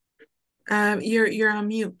 You're on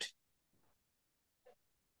mute.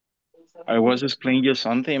 I was explaining you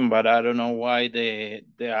something, but I don't know why the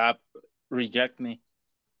app reject me.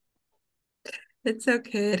 It's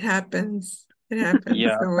okay. It happens. It happens.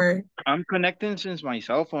 Yeah, Don't worry. I'm connecting since my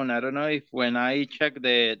cell phone. I don't know if when I check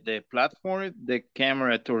the platform, the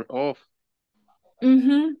camera turned off.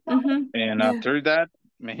 And Yeah. After that,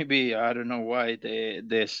 maybe I don't know why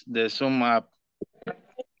the Zoom app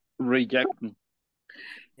reject me.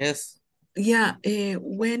 Yes. Yeah.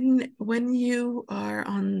 When you are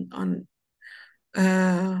on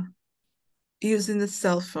using the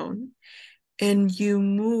cell phone and you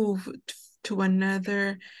move to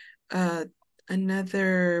another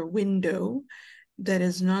window that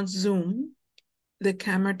is not Zoom, the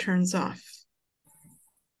camera turns off.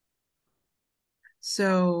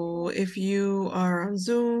 So if you are on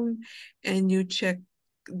Zoom and you check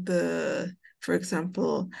for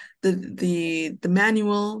example, the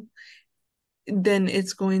manual, then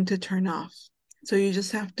it's going to turn off. So you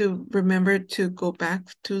just have to remember to go back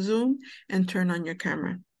to Zoom and turn on your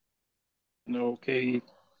camera. Okay.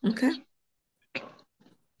 Okay.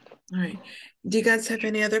 All right. Do you guys have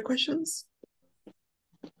any other questions?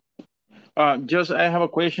 Just I have a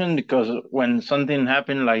question because when something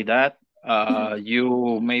happened like that,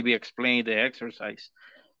 you maybe explain the exercise.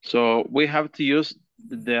 So we have to use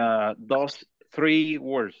those 3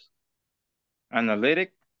 words.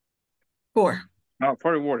 Analytic. 4. No,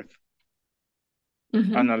 4 words.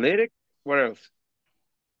 Analytic. What else?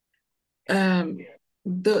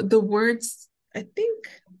 The words, I think,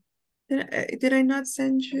 did I not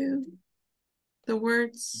send you the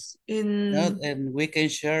words in? No, and we can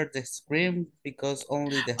share the screen because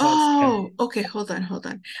only the host Oh, can. okay, hold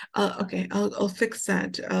on. Okay, I'll fix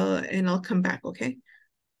that and I'll come back, okay?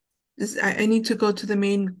 I need to go to the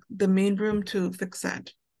main room to fix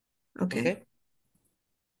that. Okay.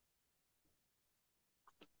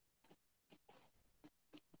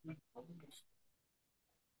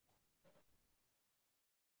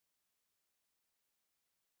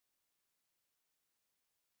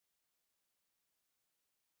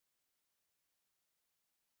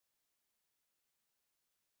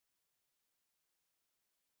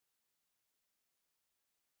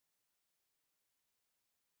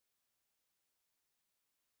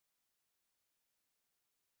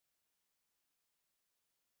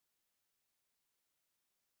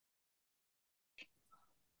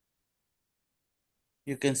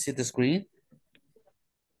 You can see the screen?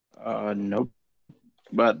 No,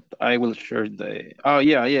 but I will share the. Oh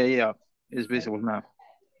yeah. It's visible now.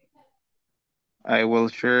 I will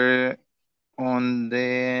share on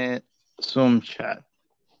the Zoom chat.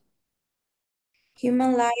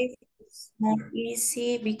 Human life is not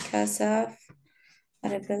easy because of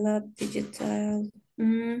developed digital.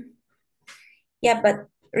 Yeah, but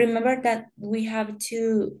remember that we have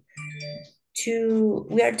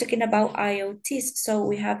we are talking about IoTs, so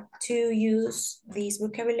we have to use this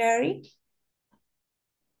vocabulary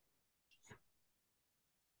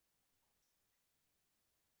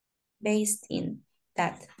based in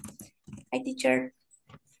that. Hi, teacher.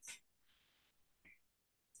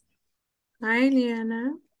 Hi,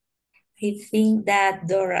 Liana. I think that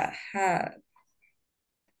Dora had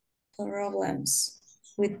problems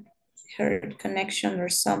with her connection or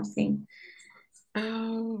something.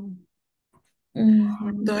 Oh.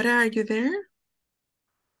 Mhm. Dora, are you there?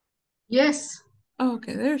 Yes. Oh,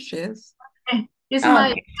 okay, there she is. It's Oh,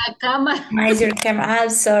 my, okay. my camera. Mine's your camera. I'm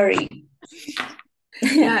sorry.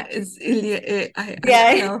 Yeah, it's Ilya. I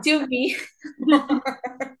Yeah, tell to me.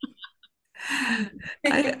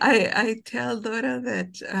 I tell Dora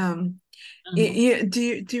that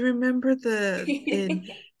do you remember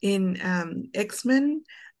in X-Men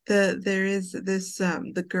there is this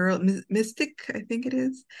the girl Mystic, I think it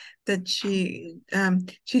is, that she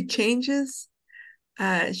changes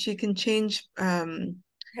she can change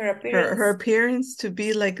her appearance to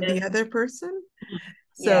be like the other person.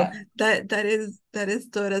 So Yeah. that is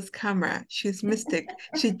Dora's camera. She's Mystic.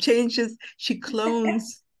 She changes, she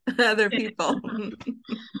clones other people.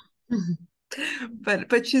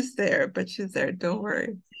 But she's there, don't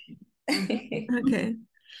worry. Okay.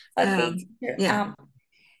 Okay, teacher. Yeah.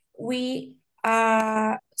 We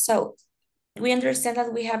so we understand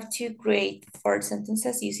that we have to create 4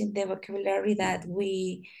 sentences using the vocabulary that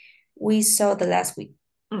we saw the last week.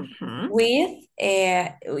 With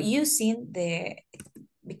using the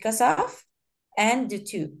because of and due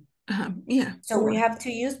to. Yeah. So we have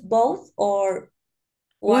to use both or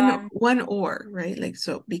one or, right? Like,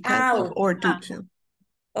 so because of or due to.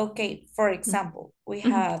 Okay, for example, we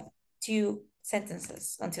have 2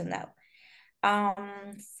 sentences until now.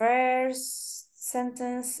 First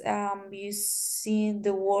sentence, using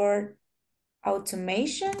the word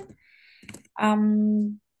automation.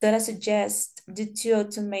 That I suggest due to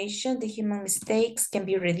automation, the human mistakes can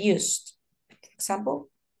be reduced. Example,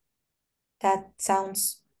 that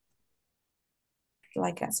sounds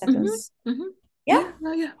like a sentence. Yeah,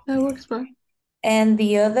 that works well. And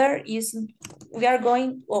the other is we are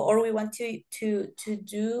going or we want to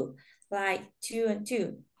do like 2 and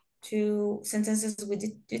 2. 2 sentences with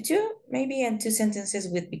due to maybe and 2 sentences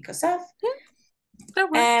with because of. That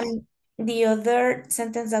works. And the other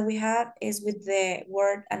sentence that we have is with the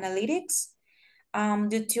word analytics.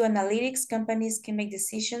 Due to analytics, companies can make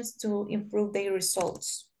decisions to improve their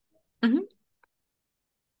results.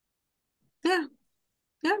 Yeah,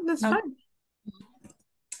 that's fine.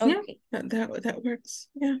 Okay. Yeah, that works.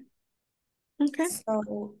 Yeah. Okay.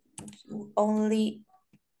 So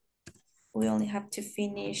we only have to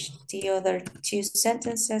finish the other 2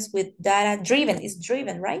 sentences with data driven. It's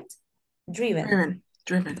driven, right? Driven.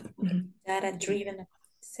 Data driven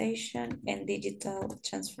optimization and digital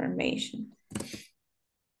transformation.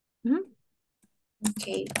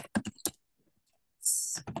 Okay.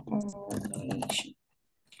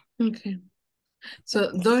 Okay.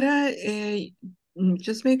 So Dora,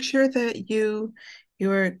 just make sure that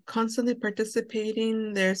you're constantly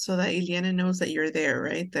participating there so that Ileana knows that you're there,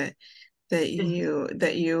 right? That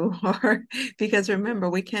you are, because remember,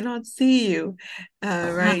 we cannot see you,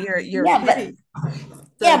 right? You're hidden.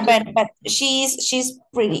 But she's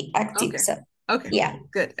pretty active. Okay. So okay. Yeah.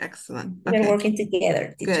 Good. Excellent. We're Okay. working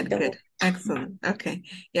together. Good. Excellent. Okay.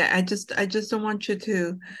 Yeah. I just don't want you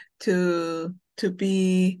to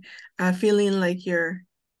be feeling like you're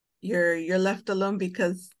left alone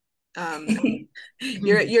because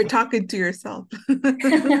you're talking to yourself.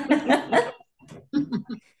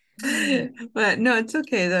 But no, it's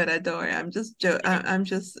okay though. Don't worry. I'm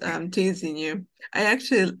just teasing you. I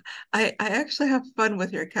actually have fun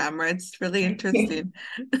with your camera. It's really interesting.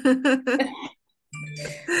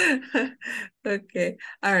 Okay.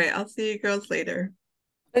 All right. I'll see you girls later.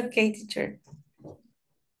 Okay, teacher.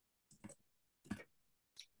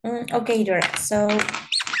 Okay, Dora. So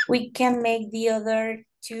we can make the other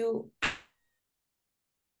 2.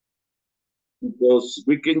 Because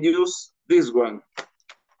we can use this one.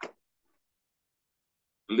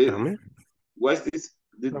 What's this?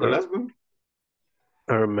 The last one?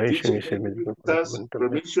 Automation is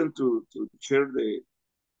permission to share the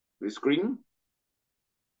screen.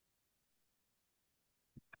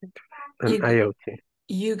 And IoT.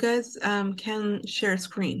 You guys can share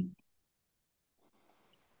screen.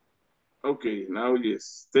 Okay, now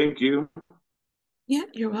yes. Thank you. Yeah,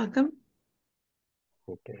 you're welcome.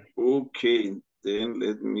 Okay, then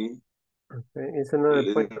let me. It's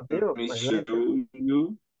another point of view. Let me show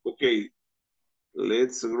you. Okay,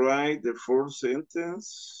 let's write the 4th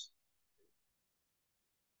sentence.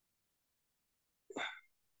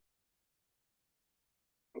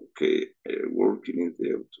 Okay, working in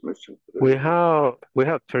the automation. We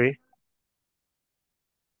have 3.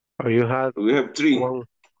 Or you had? We have 3.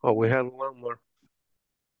 We have 1 more.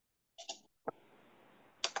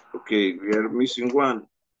 Okay, we are missing 1.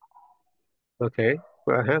 Okay,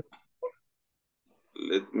 go ahead.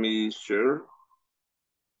 let me share.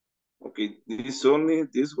 Okay, this only,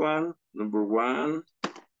 this one, number one,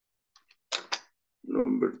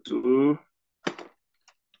 number two.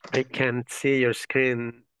 I can't see your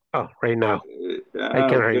screen. Oh, right now. I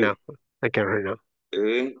can right Okay. now. I can right now.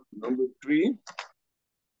 Number three.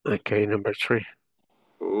 Okay, number three.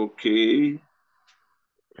 Okay.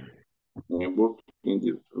 I'm working in the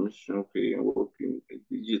information. Okay, I'm working in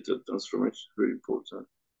digital transformation. Very important.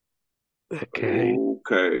 Okay.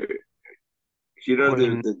 Okay. Here are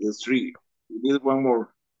the three. We need one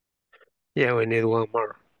more. Yeah, we need one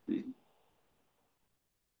more.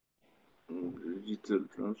 Digital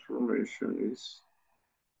transformation is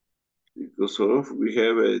because of, we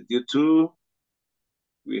have a due to,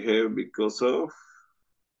 we have because of,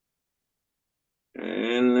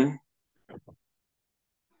 and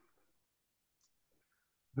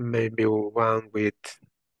maybe one with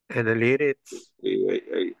analytics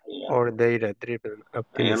or data-driven I am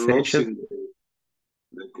optimization. losing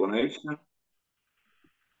the connection.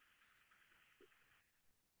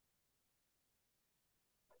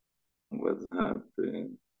 What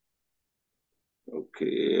happened?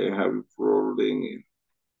 Okay, I have a problem.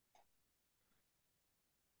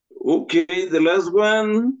 Okay, the last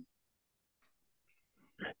one.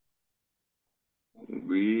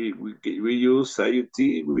 We use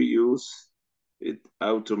IoT, we use it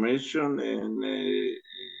automation and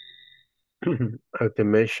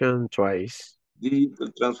automation twice.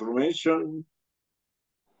 Digital transformation,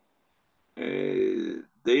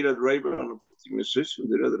 data-driven optimization,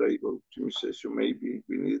 maybe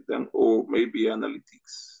we need them, or maybe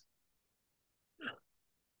analytics.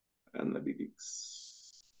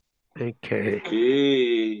 Okay.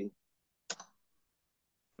 Okay.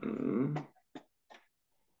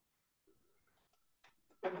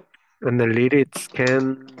 Analytics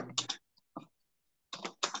can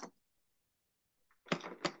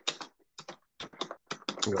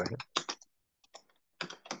go ahead.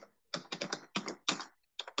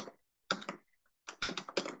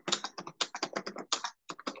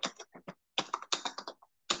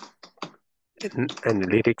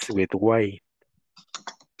 Analytics with Y.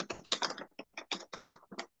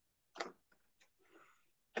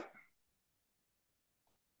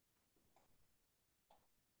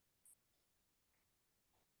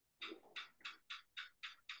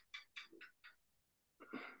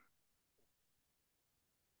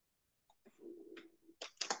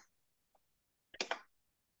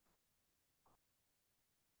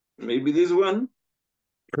 Maybe this one?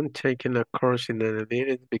 I'm taking a course in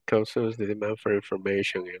analytics because of the demand for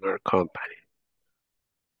information in our company.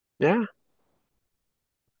 Yeah,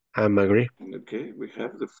 I'm agree. Okay, we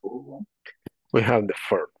have the fourth one. We have the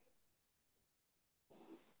fourth.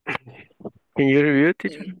 Can you review,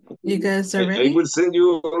 teacher? You guys are I ready? will send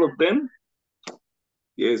you all of them.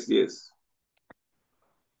 Yes, yes.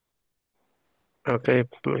 Okay,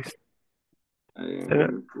 please.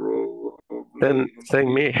 Then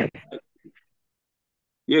send me.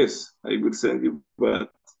 Yes, I will send you,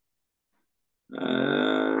 but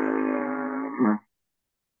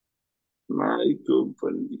my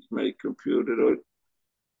company, my computer,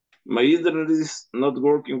 my internet is not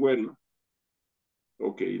working well.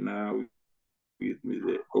 Okay, now give me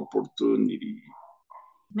the opportunity.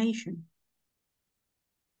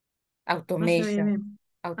 Automation.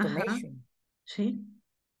 Automation. Sí.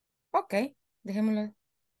 Ok, dejémoslo.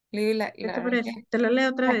 Leave ¿Qué te parece? Te la leo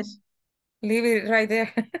otra vez. Leave it right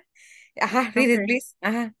there. Ajá, read it, please.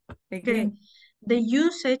 Ajá. Okay. The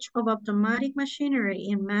usage of automatic machinery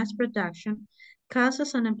in mass production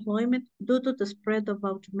causes unemployment due to the spread of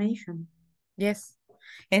automation. Yes.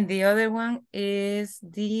 And the other one is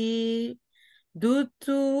due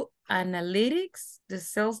to analytics, the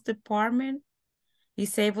sales department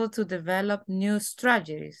is able to develop new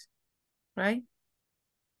strategies, right?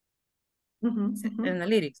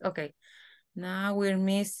 Analytics, okay. Now we're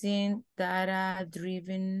missing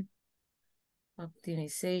data-driven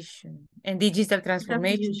optimization and digital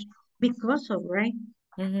transformation. Because of, right?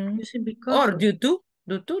 Using because Or of. due to,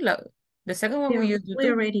 the second one we use due we to.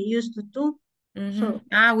 already used the two. So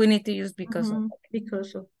we need to use because of.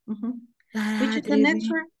 Because of. Which is the next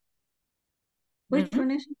word? Which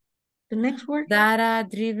one is it? The next word?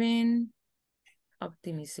 Data-driven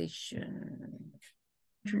optimization.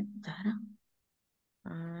 Data.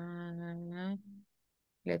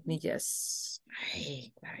 Let me just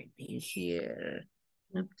clarify here.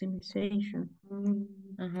 Optimization.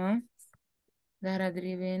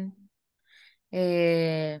 Data-driven.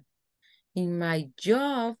 In my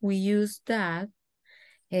job, we use that.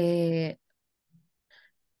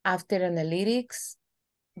 After analytics,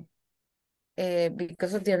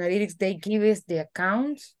 because of the analytics, they give us the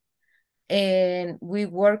accounts and we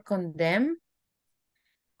work on them.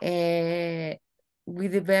 We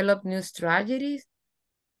develop new strategies,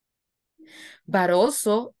 but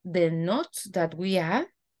also the notes that we add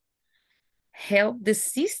help the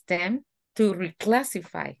system to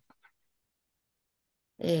reclassify.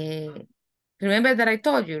 Remember that I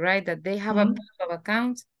told you, right, that they have a pool of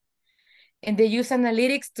accounts and they use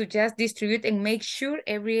analytics to just distribute and make sure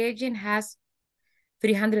every agent has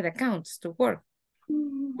 300 accounts to work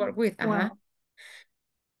with. Wow.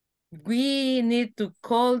 We need to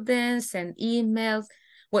call them, send emails.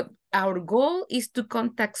 What our goal is to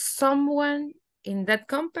contact someone in that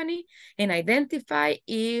company and identify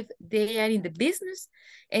if they are in the business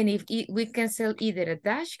and if we can sell either a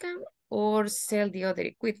dash cam or sell the other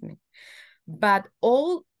equipment. But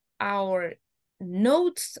all our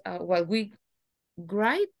notes, what we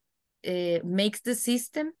write, makes the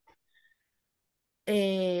system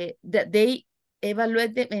that they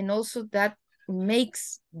evaluate them, and also that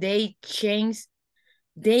makes they change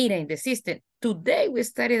data in the system. Today we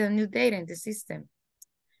started a new data in the system.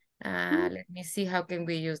 Let me see, how can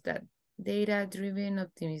we use that? Data-driven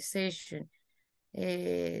optimization.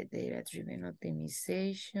 Data-driven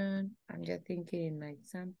optimization. I'm just thinking in my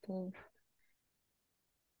example.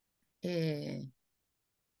 Let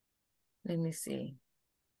me see.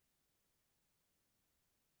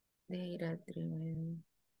 Data-driven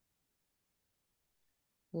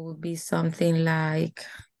would be something like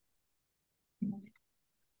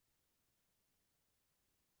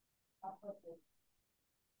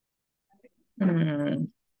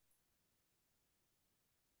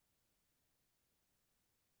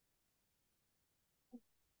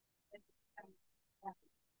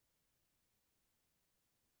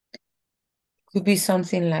could be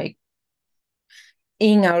something like,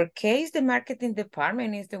 in our case, the marketing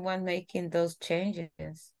department is the one making those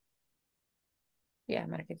changes. Yeah,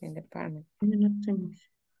 marketing department.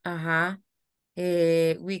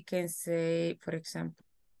 We can say, for example.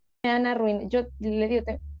 Yo le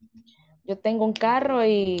digo, yo tengo un carro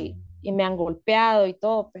y me han golpeado y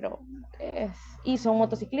todo, pero y son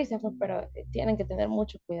motociclistas, pues, pero tienen que tener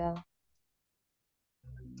mucho cuidado.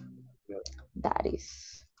 That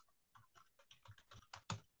is.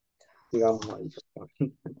 Digamos ahí.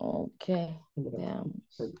 Ok,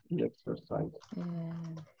 veamos. El exercise.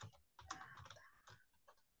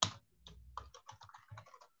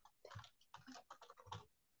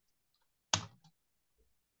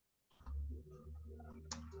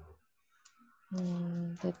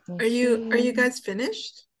 Are you guys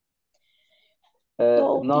finished?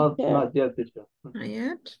 Not yet, teacher. Not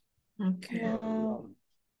yet? Okay.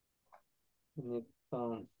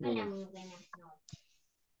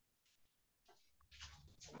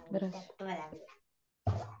 Gracias.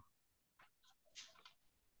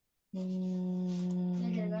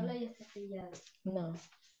 No.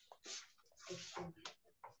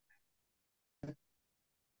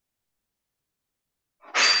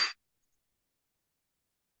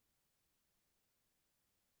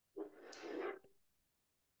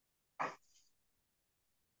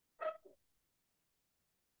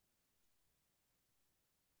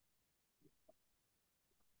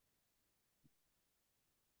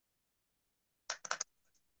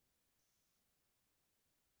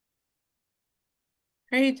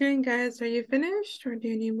 How are you doing, guys? Are you finished or do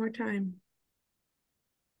you need more time?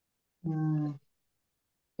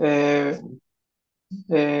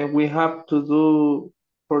 We have to do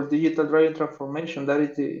for digital driving transformation. That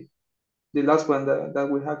is the last one that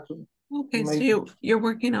we have to Okay, make. so you're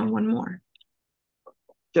working on one more.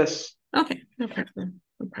 Yes. Okay, no problem.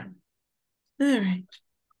 No problem. All right.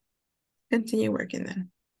 Continue working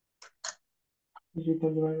then.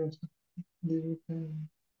 Digital driving.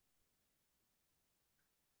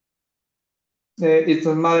 It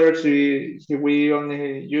doesn't matter if we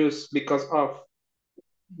only use because of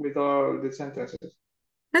with all the sentences.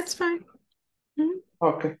 That's fine.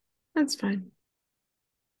 Okay. That's fine.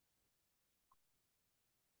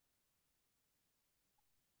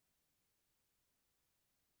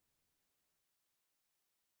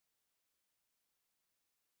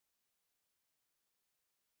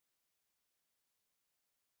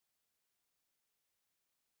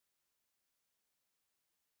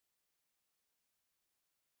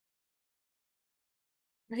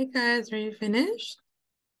 Hi, guys. Are you finished?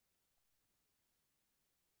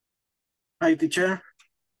 Hi, teacher.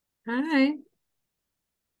 Hi.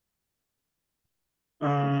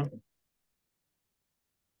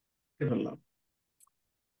 Develop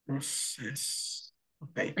process.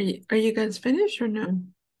 Okay. Are you guys finished or no?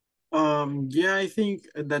 Yeah, I think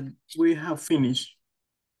that we have finished.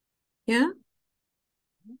 Yeah?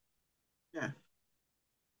 Yeah.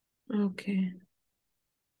 Okay.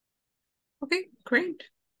 Okay, great.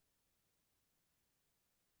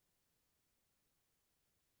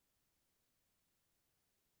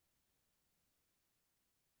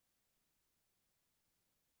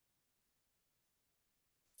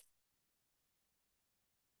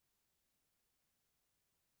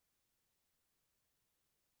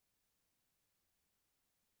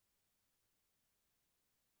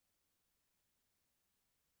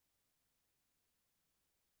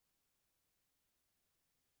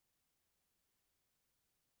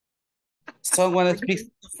 Someone speaks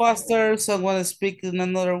faster, someone speaks in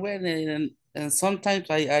another way, and sometimes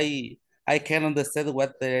I can understand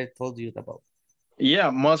what they told you about. Yeah,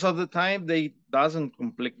 most of the time they doesn't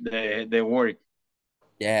complete the word.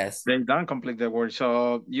 Yes. They don't complete the word,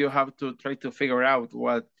 so you have to try to figure out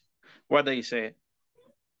what they say.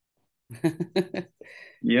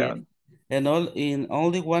 Yeah. And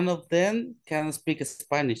only one of them can speak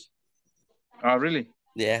Spanish. Oh, really?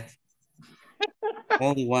 Yeah.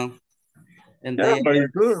 Only one. And Yeah, they but are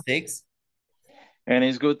it's good. 6. And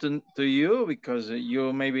it's good to you because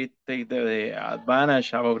you maybe take the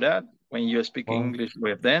advantage about that when you speak English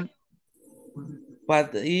with them.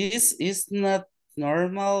 But it's not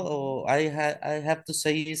normal, or I have to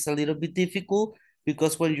say it's a little bit difficult,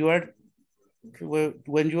 because when you are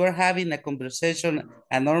having a conversation,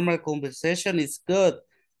 a normal conversation is good,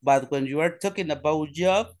 but when you are talking about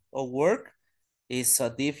job or work, it's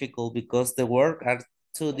so difficult because the work are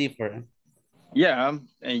too different. Yeah,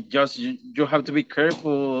 and just you have to be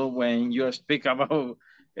careful when you speak about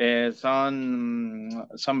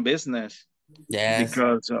some business. Yes.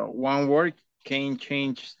 Because one word can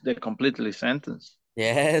change the completely sentence.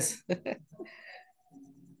 Yes.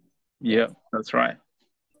 Yeah, that's right.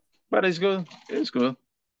 But it's good. It's good.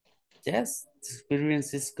 Yes,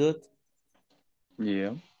 experience is good.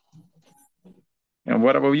 Yeah. And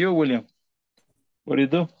what about you, William? What do you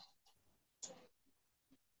do?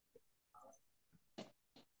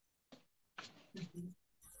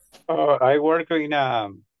 I work in a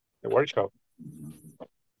workshop.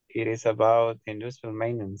 It is about industrial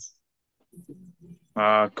maintenance.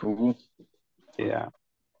 Cool. Yeah.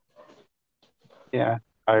 Yeah,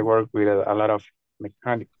 I work with a lot of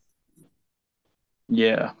mechanics.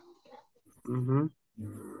 Yeah. Mm-hmm.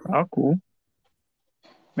 Oh, cool.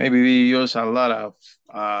 Maybe we use a lot of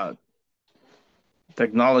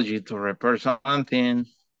technology to repair something.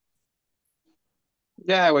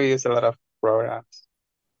 Yeah, we use a lot of programs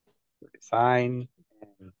to design.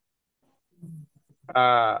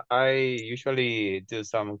 I usually do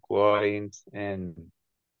some quoting, and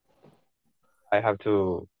I have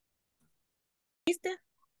to.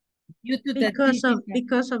 Due to the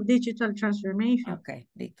because of digital transformation. Okay,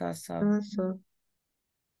 because of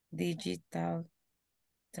digital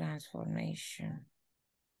transformation.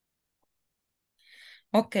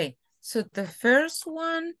 Okay, so the first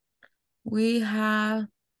one we have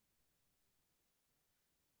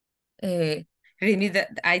really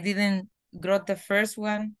that I didn't got the first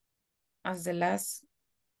one as the last.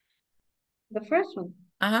 The first one.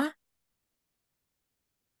 Uh-huh.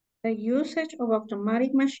 The usage of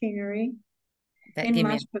automatic machinery in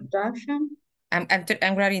mass production. I'm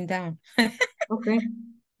writing down. Okay.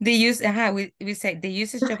 The use, we say the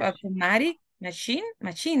usage of automatic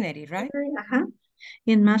machinery, right?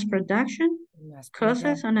 In mass production,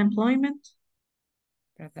 causes unemployment.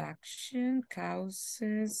 Production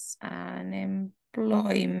causes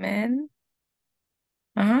unemployment.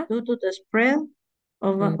 Due to the spread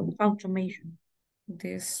of automation.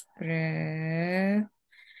 The spread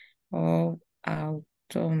of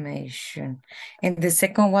automation. And the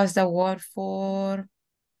second was the word for?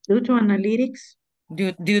 Due to analytics.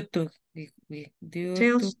 Due to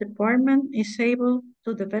Sales department is able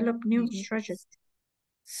to develop new strategies.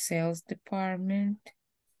 Sales department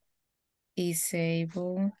is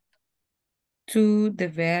able to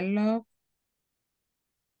develop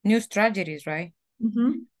new strategies, right?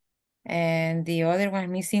 And the other one,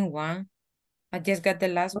 missing one. I just got the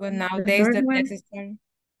last one. Nowadays, the next is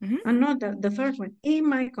no, the third one. In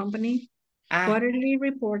my company, quarterly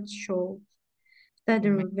reports show that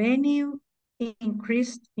the revenue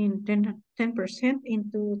increased in 10% in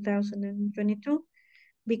 2022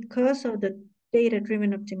 because of the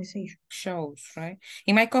data-driven optimization. Shows, right?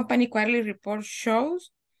 In my company, quarterly report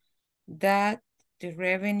shows that the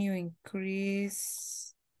revenue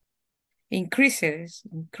increases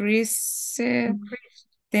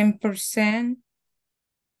 10%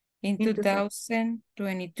 in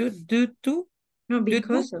 2022 due to? No,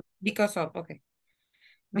 because of. Because of, okay.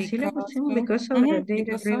 Because of the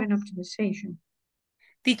data-driven optimization.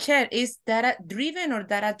 Teacher, is data-driven or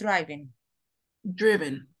data-driving?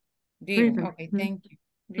 Driven. Driven. Okay, thank you.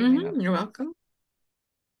 Driven, okay. You're welcome.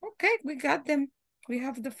 Okay, we got them. We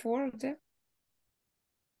have the 4 of them.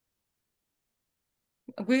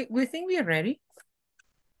 We think we are ready.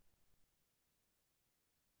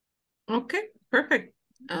 Okay, perfect.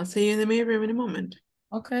 I'll see you in the main room in a moment.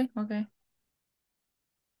 Okay, okay.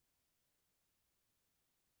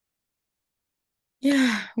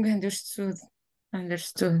 Yeah, we understood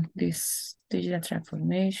this digital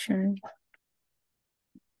transformation.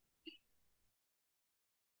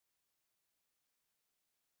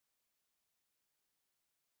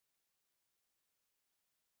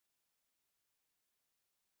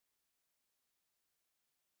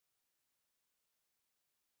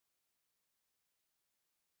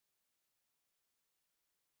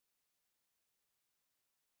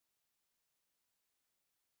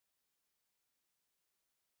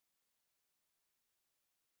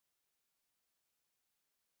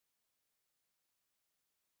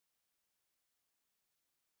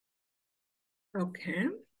 Okay.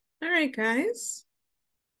 All right, guys.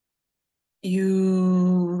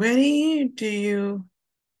 You ready?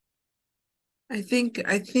 I think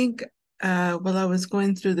while I was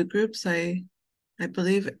going through the groups, I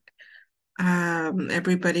believe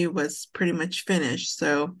everybody was pretty much finished.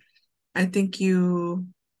 So I think you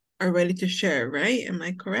are ready to share, right? Am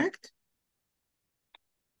I correct?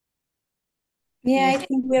 Yeah, I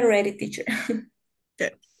think we're ready, teacher.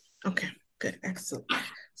 Good. Okay, good. Excellent.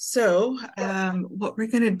 So what we're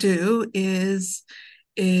going to do is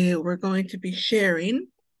we're going to be sharing.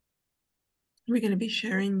 We're going to be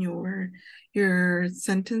sharing your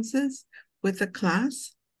sentences with the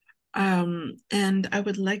class. And I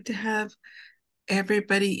would like to have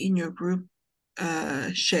everybody in your group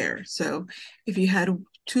share. So if you had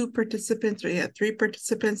 2 participants or you had 3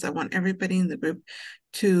 participants, I want everybody in the group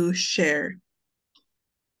to share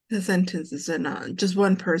the sentences and not just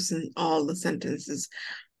one person, all the sentences.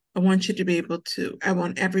 I want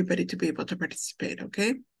everybody to be able to participate,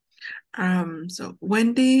 okay? So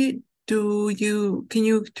Wendy, can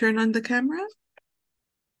you turn on the camera?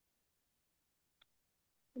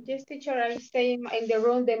 Yes, teacher, I stay in the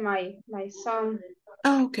room that my son.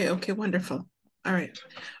 Oh, okay, wonderful. All right.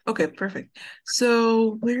 Okay, perfect.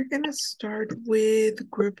 So we're gonna start with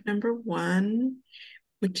group number 1,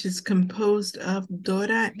 which is composed of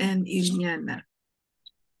Dora and Iliana.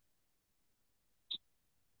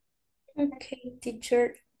 Okay,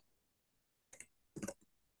 teacher.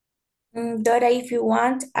 Dora, if you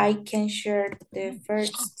want, I can share the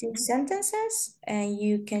first 2 sentences and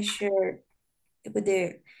you can share with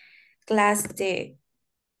the class the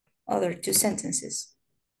other 2 sentences.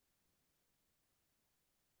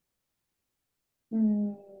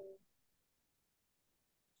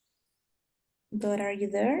 Dora, are you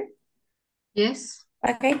there? Yes.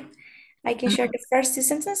 Okay, I can share the first 2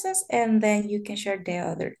 sentences and then you can share the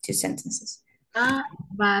other 2 sentences.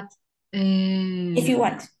 But if you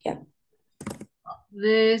want, yeah.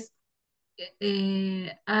 This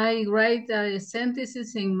I write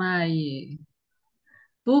sentences in my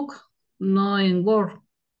book, no in Word.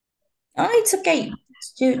 Oh, it's okay.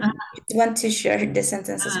 You want to share the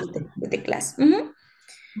sentences with the class.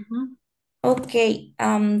 Okay,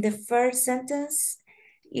 the first sentence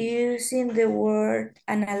using the word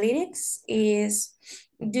analytics is,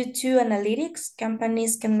 due to analytics,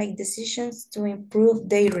 companies can make decisions to improve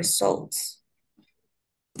their results.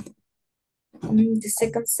 The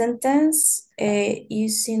second sentence,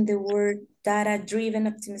 using the word data-driven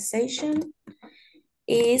optimization,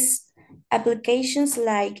 is applications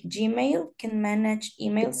like Gmail can manage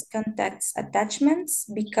emails, contacts, attachments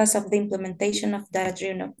because of the implementation of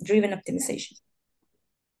data-driven optimization.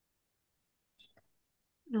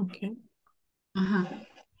 Okay.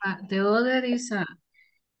 The other is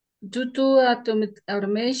due to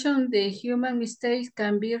automation, the human mistakes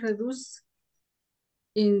can be reduced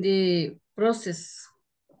in the process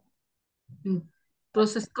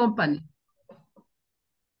company.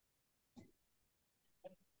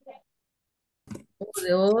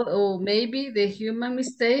 Or maybe the human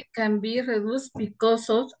mistake can be reduced because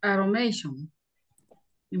of automation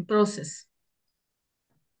in process.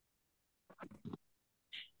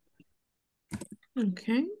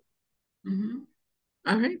 Okay.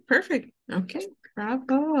 All right, perfect. Okay,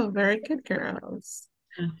 bravo. Very good, girls.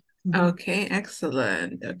 Okay,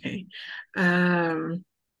 excellent. Okay.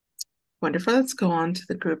 Wonderful. Let's go on to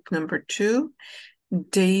the group number 2,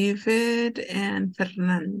 David and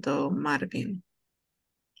Fernando Marvin.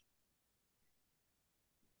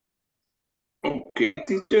 Okay,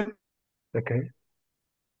 teacher. Okay.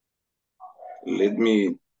 Let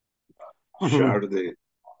me share the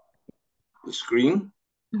screen.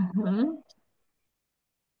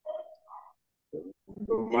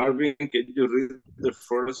 Marvin, can you read the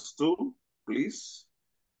first two, please?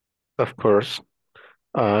 Of course.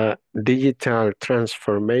 Digital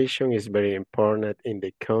transformation is very important in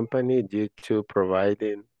the company due to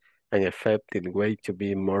providing an effective way to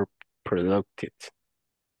be more productive.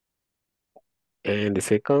 And the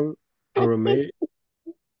second,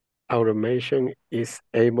 automation is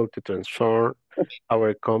able to transform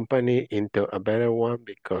our company into a better one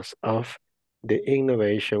because of the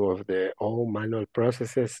innovation of the all manual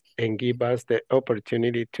processes and give us the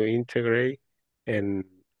opportunity to integrate an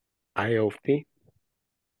IoT.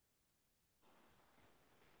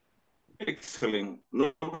 Excellent.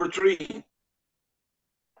 Number 3.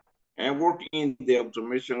 I'm working in the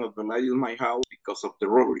automation of the light in my house because of the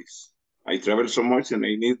robberies. I travel so much and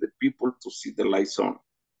I need the people to see the lights on.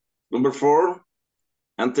 Number 4,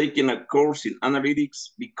 I'm taking a course in analytics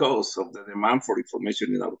because of the demand for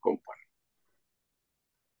information in our company.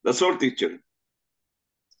 That's all, teacher.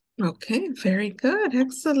 Okay, very good.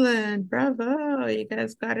 Excellent. Bravo. You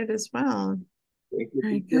guys got it as well. Thank you,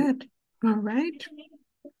 Very teacher. good. All right.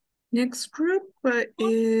 Next group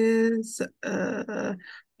is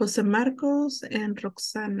Jose Marcos and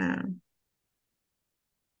Roxana.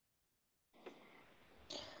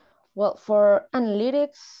 Well, for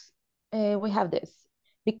analytics, we have this.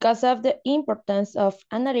 Because of the importance of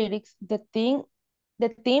analytics, the team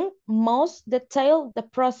must detail the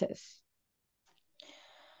process.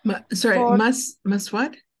 Must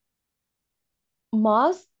what?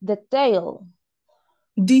 Must detail.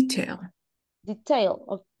 Detail.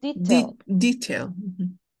 Detail. Detail.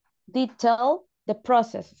 Detail the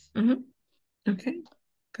process. Okay,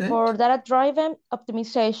 good. For data-driven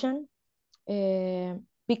optimization,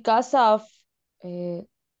 because of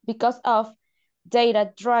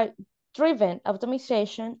data-driven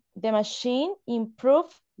optimization, the machine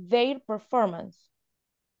improve their performance.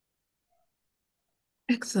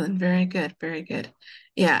 Excellent. Very good. Very good.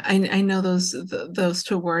 Yeah, I know those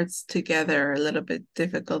two words together are a little bit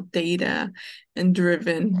difficult. Data and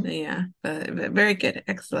driven. Yeah, but very good.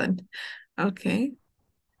 Excellent. Okay.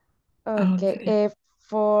 Okay.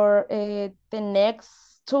 For the next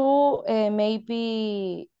two,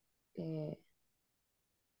 maybe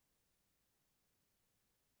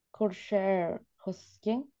could share.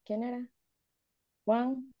 ¿Quién era?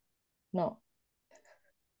 Juan? No.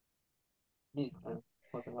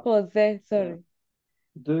 Jose, sorry.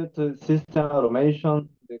 Due to system automation,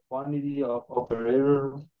 the quantity of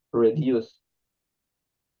operators reduced.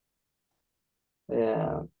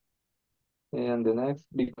 And the next,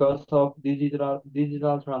 because of digital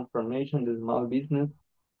transformation, the small business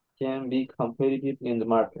can be competitive in the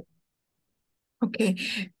market. Okay.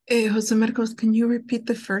 Jose Marcos, can you repeat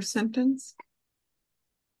the first sentence?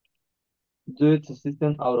 Due to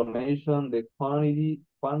system automation, the quantity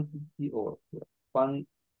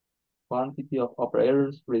of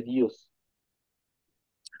operators reduced.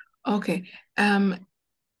 Okay.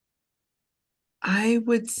 I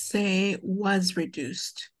would say was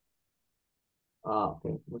reduced.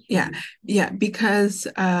 Okay. Yeah, because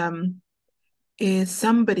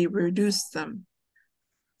somebody reduced them.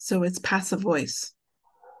 So it's passive voice.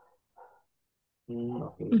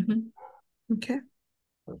 Okay. Okay.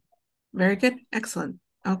 Very good. Excellent.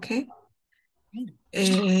 Okay.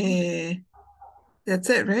 That's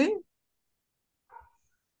it, right?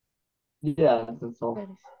 Yeah, that's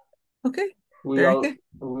all. Okay. We are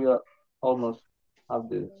almost have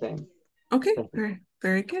the same. Okay.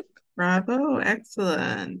 Very good. Bravo.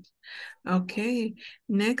 Excellent. Okay.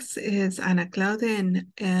 Next is Ana Claudia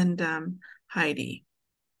and Heidi.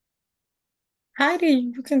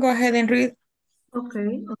 Heidi, you can go ahead and read.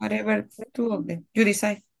 Okay. Whatever two of them you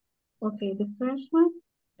decide. Okay, the first one,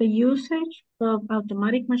 the usage of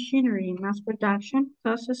automatic machinery in mass production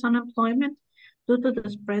causes unemployment due to the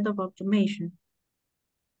spread of automation.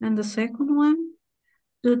 And the second one,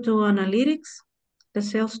 due to analytics, the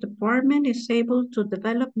sales department is able to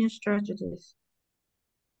develop new strategies.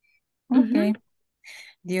 Okay.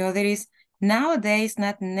 The other is, nowadays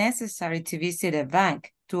not necessary to visit a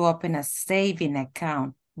bank to open a saving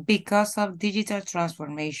account because of digital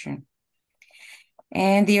transformation.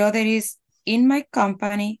 And the other is, in my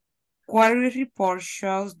company, quarterly report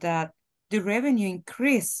shows that the revenue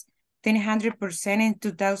increased 100% in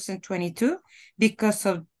 2022 because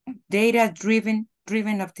of data-driven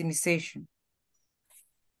optimization.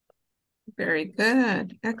 Very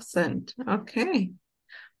good. Excellent. Okay.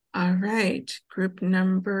 All right. Group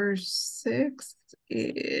number 6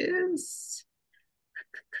 is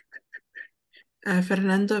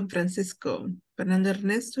Fernando and Francisco. Fernando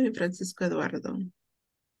Ernesto y Francisco Eduardo.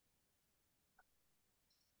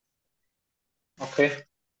 Okay.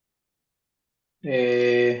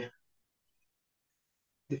 The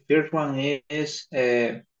first one is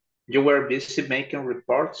you were busy making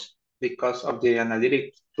reports because of the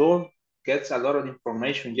analytic tool gets a lot of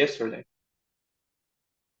information yesterday.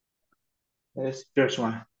 That's the first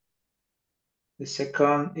one. The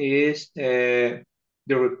second is the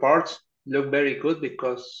reports look very good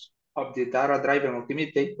because of the data-driven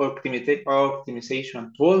optimization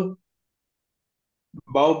tool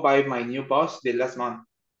bought by my new boss the last month.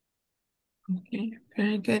 Okay,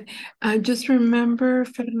 very good. Just remember,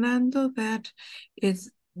 Fernando, that it's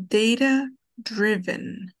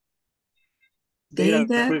data-driven.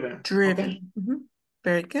 Data-driven. Okay. Mm-hmm.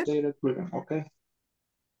 Very good. Data-driven, okay.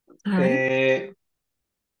 All right.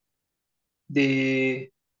 The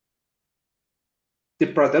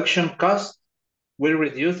production cost will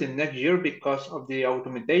reduce in next year because of the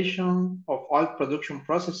automation of all production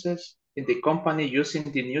processes in the company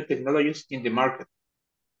using the new technologies in the market.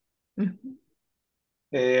 Mm-hmm.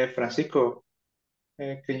 Francisco,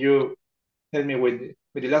 can you help me with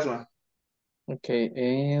the last one? Okay,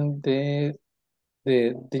 and the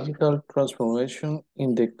digital transformation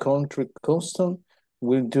in the country custom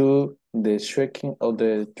will do the checking of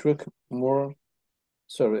the truck more,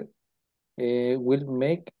 will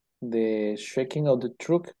make the checking of the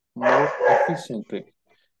truck more efficiently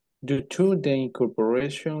due to the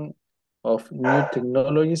incorporation of new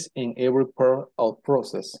technologies in every part of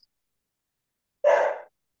process.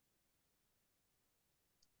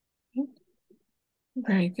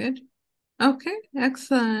 Very good. Okay,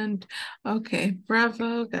 excellent. Okay,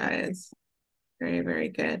 bravo, guys. Very, very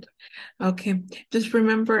good. Okay, just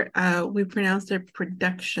remember, we pronounce it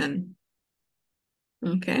production.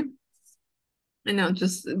 Okay. I know,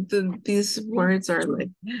 just these words are like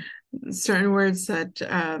certain words that,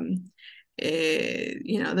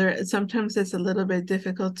 you know, sometimes it's a little bit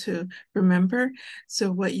difficult to remember.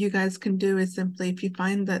 So what you guys can do is simply, if you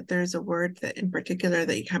find that there's a word that in particular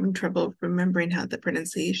that you're having trouble remembering how the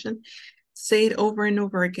pronunciation, say it over and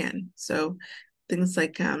over again. So things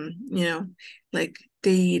like, you know, like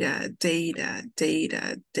data,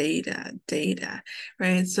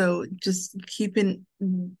 right? So just keeping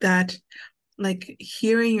that, like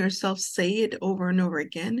hearing yourself say it over and over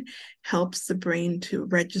again helps the brain to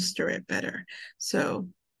register it better. So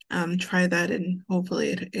try that and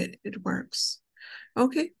hopefully it works.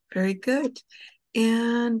 Okay, very good.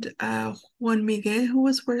 And Juan Miguel, who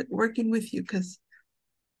was working with you? Because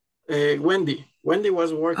Wendy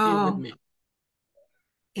was working with me.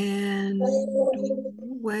 And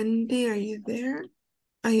Wendy, are you there?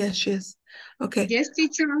 Oh, yes, she is. Okay. Yes,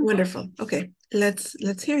 teacher. Wonderful. Okay,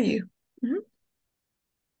 let's hear you. Mm-hmm.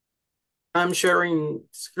 I'm sharing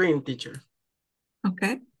screen, teacher.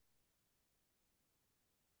 Okay.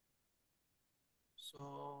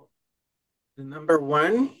 So the number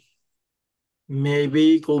one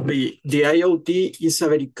maybe could be the IoT is a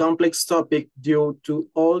very complex topic due to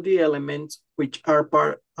all the elements which are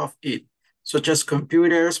part of it, such as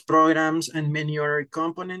computers, programs, and many other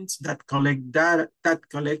components that collect data, that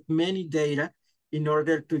collect many data in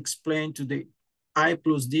order to explain to the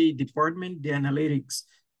I+D department the analytics,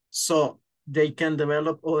 so they can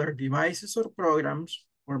develop other devices or programs,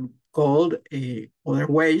 or called other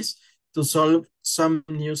ways to solve some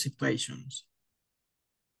new situations.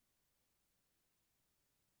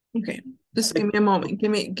 Okay, just give me a moment.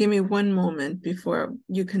 Give me one moment before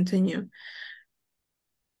you continue.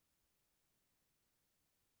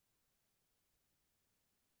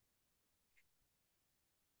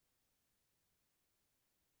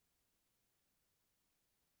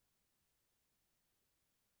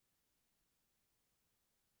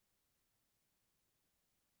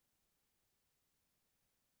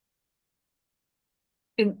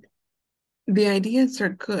 The ideas are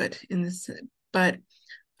good in this, but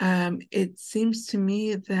it seems to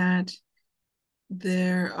me that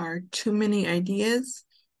there are too many ideas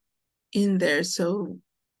in there. So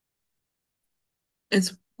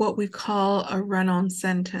it's what we call a run-on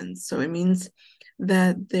sentence. So it means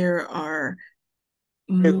that there are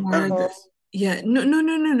more. Yeah, no,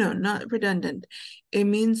 not redundant. It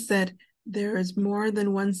means that there is more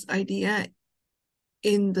than one idea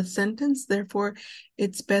in the sentence. Therefore,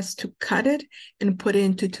 it's best to cut it and put it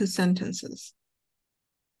into two sentences.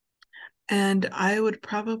 And I would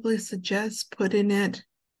probably suggest putting it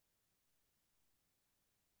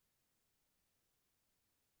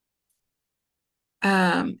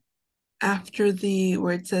after the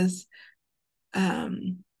where it says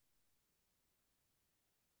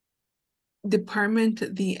department,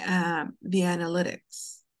 the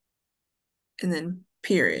analytics, and then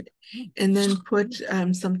period, and then put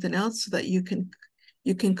something else so that you can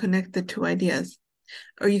connect the two ideas.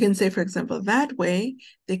 Or you can say, for example, that way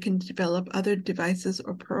they can develop other devices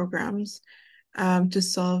or programs to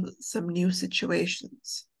solve some new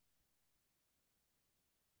situations.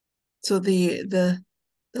 So the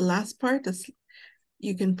last part is,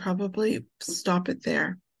 you can probably stop it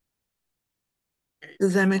there.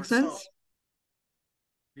 Does that make sense?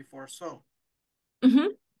 Before so. Mm-hmm.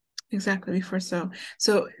 Exactly, before so.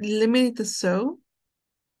 So eliminate the so.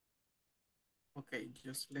 Okay,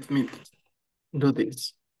 just let me do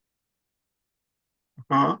this.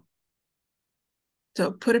 Uh-huh.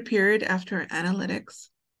 So put a period after analytics.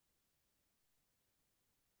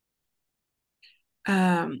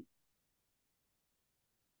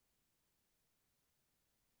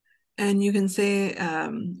 And you can say,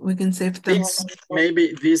 we can say this,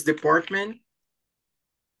 maybe this department.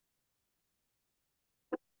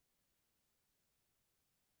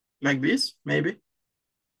 Like this, maybe.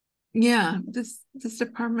 Yeah, this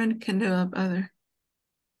department can develop other.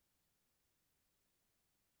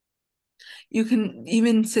 You can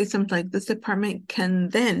even say something like, this department can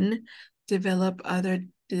then develop other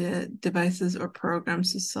devices or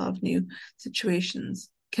programs to solve new situations.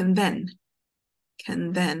 Can then.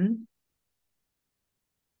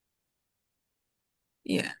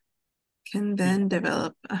 Yeah. Can then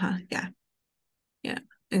develop. Yeah,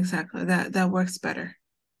 exactly. That works better.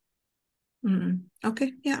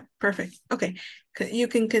 Okay, yeah, perfect. Okay, you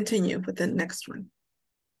can continue with the next one.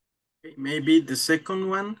 Okay, maybe the second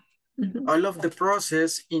one. All of the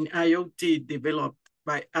process in IoT developed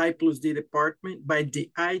by the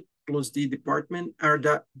I plus D department are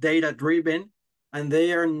data driven, and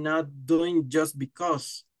they are not doing just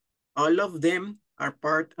because. All of them are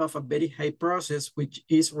part of a very high process, which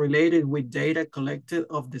is related with data collected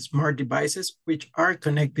of the smart devices, which are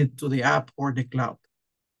connected to the app or the cloud.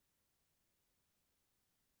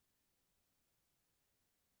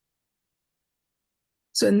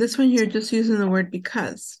 So in this one, you're just using the word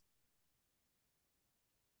because.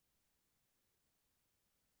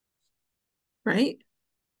 Right?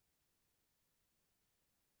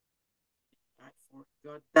 I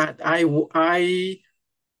forgot that I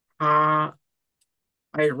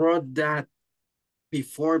wrote that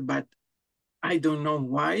before, but I don't know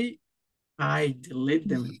why I delete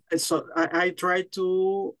them. So I try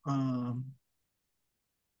to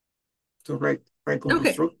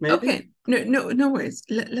reconstruct, maybe. Okay. No worries.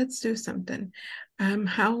 Let's do something.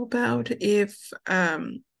 How about if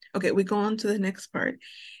okay, we go on to the next part.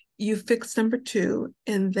 You fix number 2,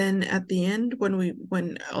 and then at the end,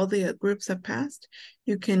 when all the groups have passed,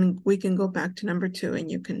 we can go back to number 2,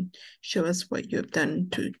 and you can show us what you have done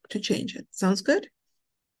to change it. Sounds good?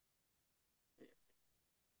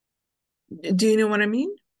 Do you know what I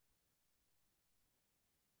mean?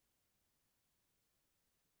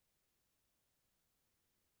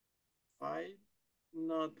 I'm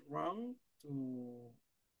not wrong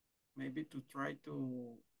maybe to try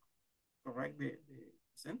to correct the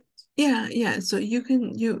sentence. Yeah. So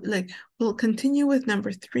we'll continue with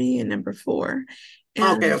number 3 and number 4.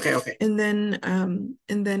 And, Okay. And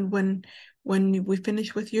then when we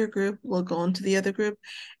finish with your group, we'll go on to the other group.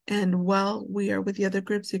 And while we are with the other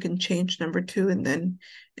groups, you can change number 2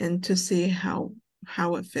 and to see how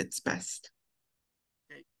it fits best.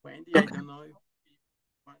 Okay, Wendy, I don't know if you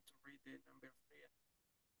want to read the number 3.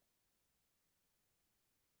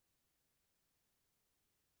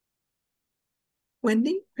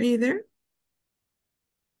 Wendy, are you there?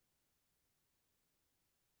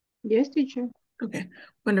 Yes, teacher. Okay,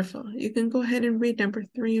 wonderful. You can go ahead and read number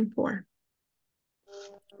 3 and 4.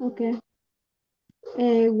 Okay.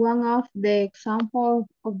 One of the examples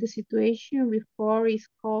of the situation before is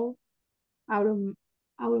called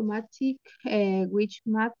automatic, which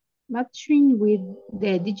matching with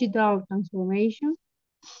the digital transformation.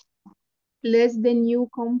 Let the new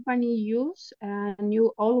company use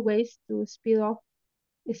new old ways to speed up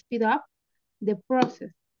the process.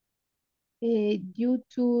 Due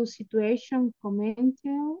to situation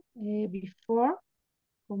commented before,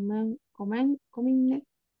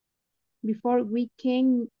 before we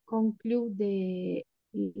can conclude the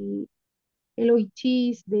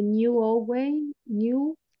loTs, the new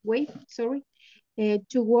way,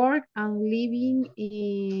 to work and living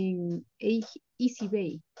in a easy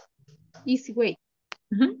way.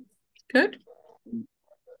 Good.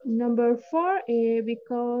 Number 4,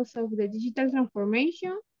 because of the digital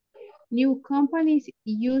transformation, new companies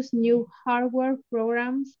use new hardware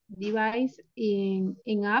programs, devices, in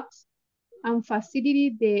apps, and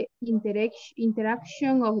facilitate the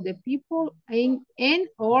interaction of the people and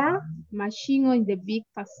or machine on the big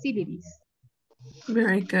facilities.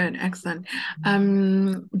 Very good, excellent.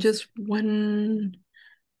 Just one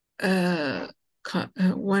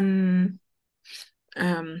one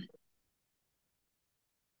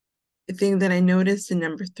thing that I noticed in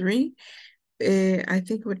number 3, I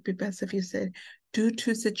think it would be best if you said, due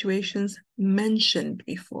to situations mentioned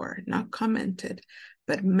before, not commented,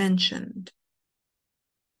 but mentioned.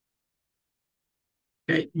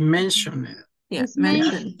 Okay, mention it. Yeah,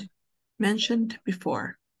 mentioned. Mentioned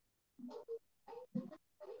before.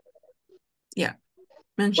 Yeah,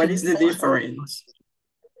 mentioned. What is the before. difference?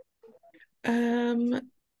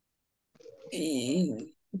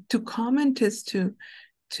 To comment is to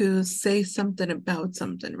say something about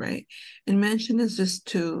something, right? And mention is just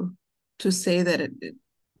to say that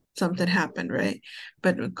something happened, right?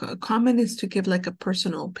 But comment is to give like a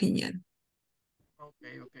personal opinion.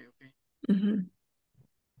 Okay. Mm-hmm.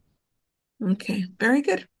 Okay, very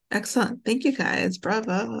good. Excellent. Thank you, guys.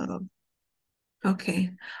 Bravo.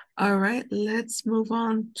 Okay. All right, let's move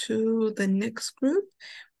on to the next group,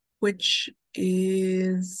 which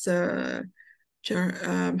is Harvin,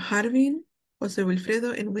 Jose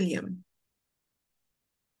Wilfredo, and William.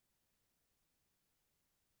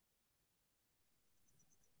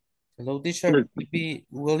 Hello, teacher. Maybe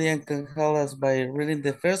William can help us by reading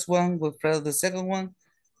the first one, Wilfredo the second one,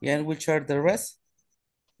 and which are the rest?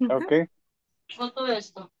 Okay.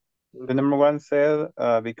 The number 1 said,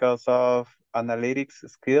 because of analytics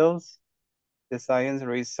skills, the science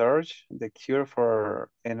research the cure for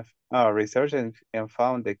research and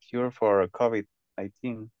found the cure for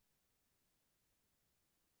COVID-19.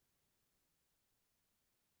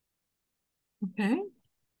 Okay.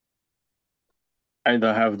 I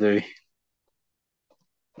don't have the.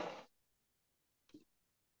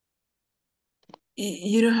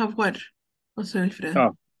 You don't have what? Oh, sorry, Fred.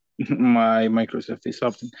 Oh, my Microsoft is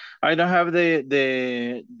open. I don't have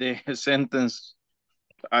the sentence.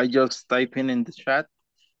 I just type in the chat,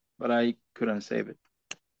 but I couldn't save it.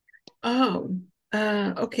 Oh,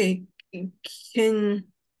 okay. Can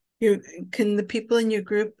the people in your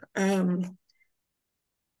group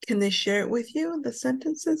can they share it with you, the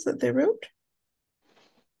sentences that they wrote?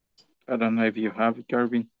 I don't know if you have it,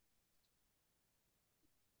 Garvin.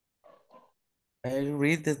 I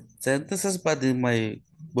read the sentences, but in my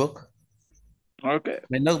book. Okay.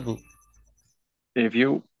 My notebook. If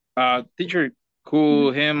you, teacher,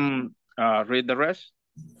 could him read the rest?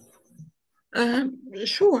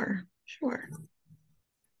 Sure.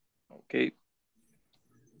 Okay.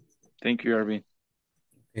 Thank you, Garvin.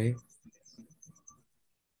 Okay.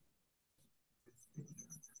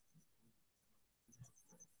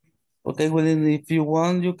 Okay, well, if you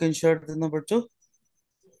want, you can share the number 2.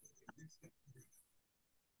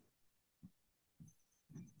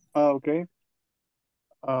 Okay.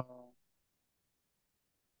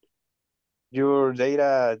 Your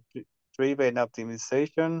data-driven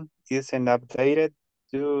optimization isn't updated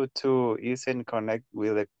due to isn't connect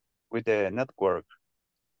with the network.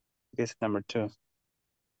 This is number 2.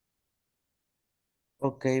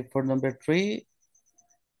 Okay, for number 3,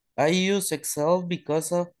 I use Excel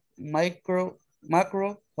because of macro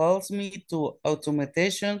helps me to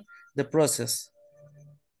automation the process.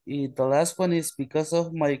 The last one is because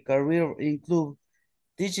of my career include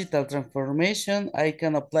digital transformation, I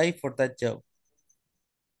can apply for that job.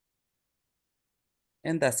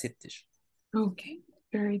 And that's it, teacher. Okay,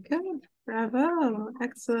 very good. Bravo.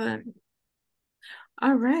 Excellent.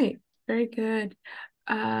 All right, very good.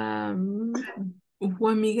 Juan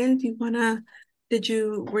Miguel,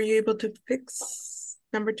 were you able to fix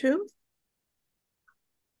number 2?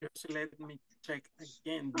 Just let me check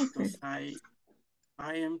again because I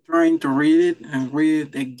am trying to read it and read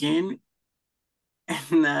it again,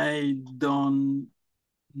 and I don't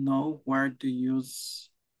know where to use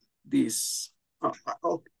this.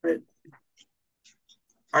 Okay.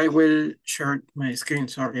 I will share my screen.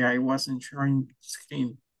 Sorry, I wasn't sharing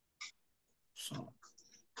screen. So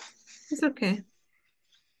it's okay.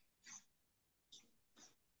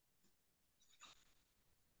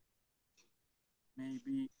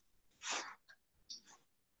 Maybe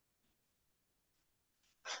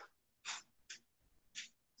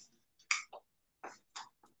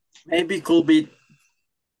it could be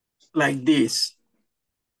like this.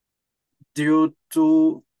 Due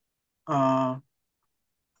to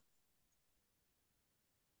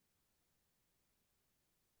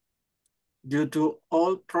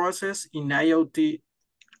all process in IoT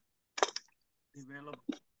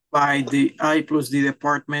developed by the I plus D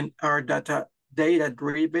department are data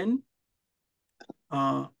driven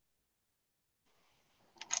and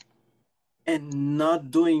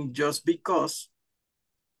not doing just because.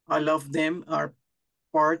 All of them are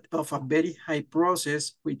part of a very high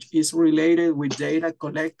process which is related with data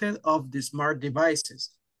collected of the smart devices.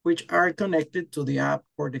 which are connected to the app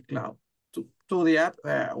or the cloud, to the app,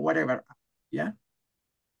 whatever, yeah?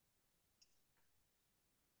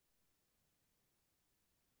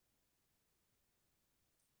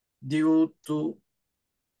 Due to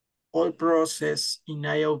all process in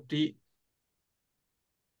IoT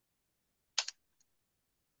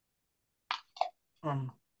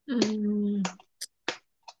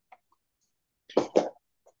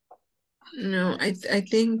No, I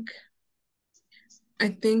think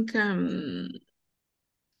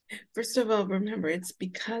first of all, remember it's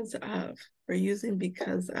because of, we're using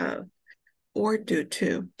because of or due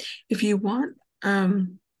to. If you want,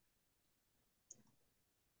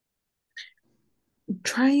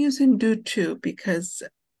 try using due to, because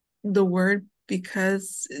the word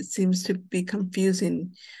because it seems to be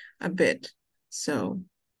confusing a bit. So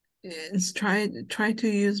it's try to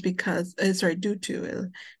use because, sorry, due to.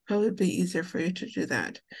 It'll probably be easier for you to do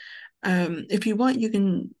that. If you want, you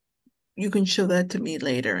can show that to me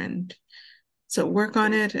later, and so work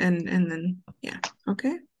on it, and then yeah,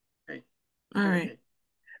 okay. Okay. All right.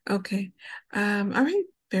 Okay. All right.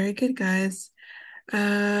 Very good, guys.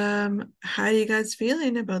 How are you guys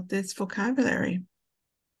feeling about this vocabulary?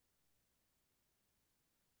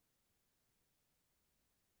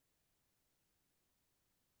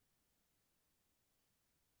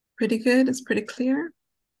 Pretty good. It's pretty clear.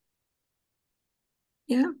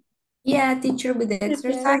 Yeah. Yeah, teacher, with the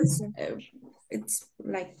exercise, it's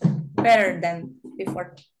like better than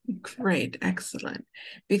before. Great. Excellent.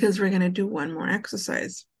 Because we're going to do one more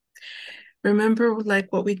exercise. Remember,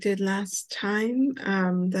 like what we did last time,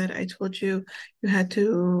 that I told you had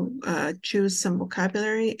to choose some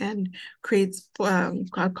vocabulary and create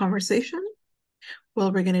a conversation?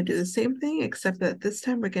 Well, we're going to do the same thing, except that this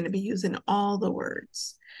time we're going to be using all the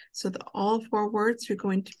words. So all 4 words you're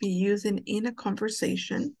going to be using in a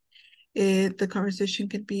conversation. The conversation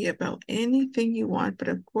can be about anything you want, but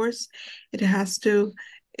of course it has to,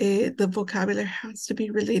 the vocabulary has to be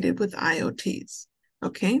related with IoTs,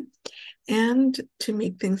 okay? And to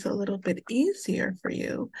make things a little bit easier for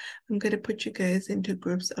you, I'm going to put you guys into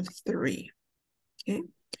groups of 3, okay?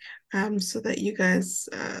 So that you guys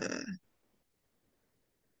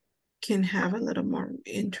can have a little more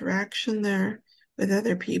interaction there with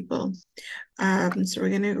other people. So we're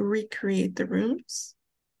going to recreate the rooms.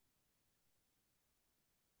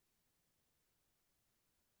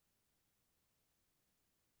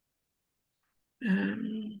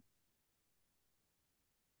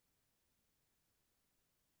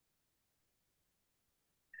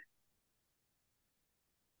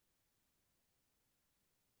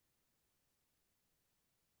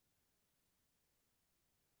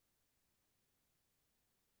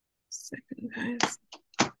 Second, guys.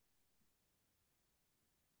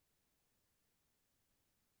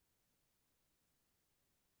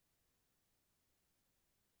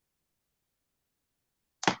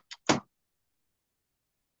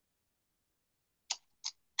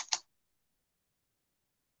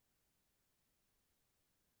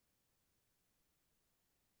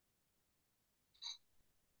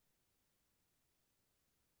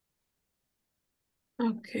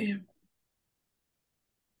 Okay.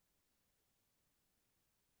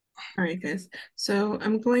 All right, guys. So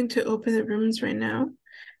I'm going to open the rooms right now,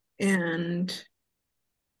 and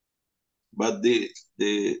but the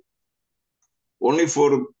only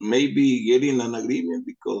for maybe getting an agreement,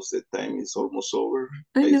 because the time is almost over.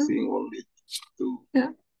 I know. think only 2. Yeah,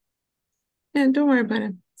 don't worry about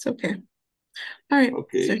it. It's okay. All right.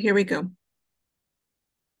 Okay. So here we go.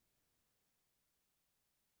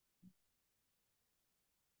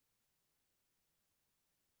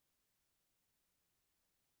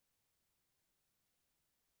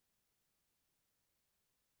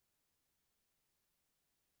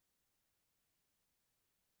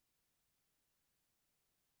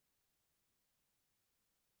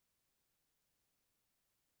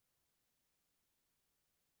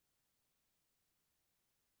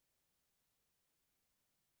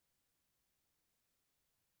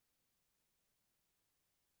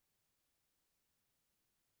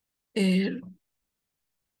 And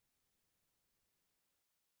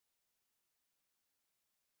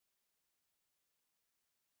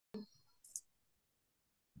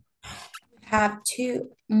have to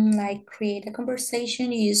like create a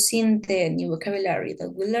conversation using the new vocabulary that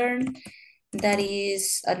we learned, that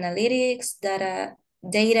is analytics,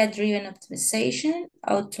 data-driven optimization,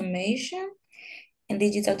 automation, and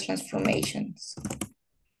digital transformations.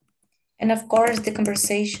 And of course, the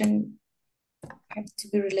conversation has to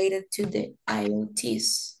be related to the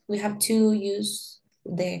IoTs. We have to use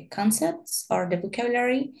the concepts or the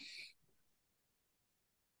vocabulary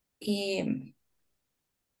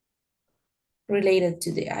related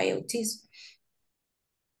to the IoTs.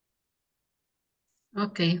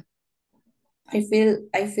 Okay. I feel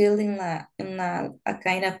in a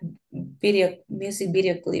kind of music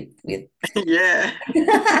video clip with yeah.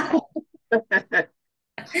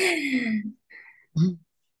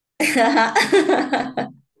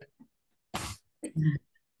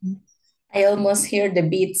 I almost hear the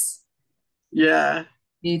beats. Yeah.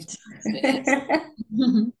 Beats.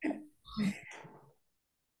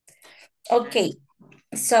 Okay,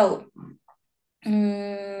 so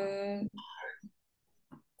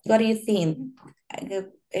what do you think?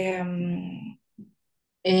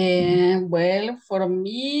 Well, for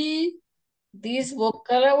me, this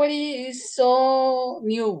vocabulary is so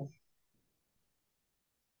new.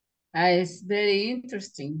 It's very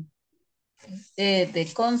interesting,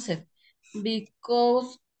 the concept,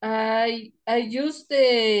 because I use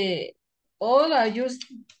I use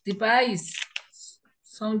device,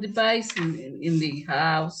 some device in the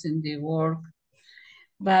house, in the work,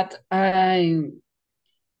 but I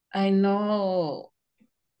don't know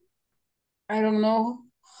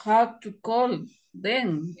how to call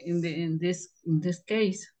them in this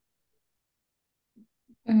case.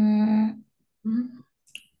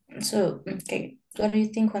 So, okay, what do you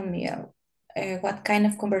think, Juan Miguel? What kind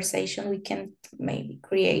of conversation we can maybe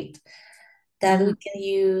create that we can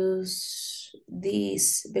use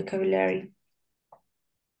this vocabulary?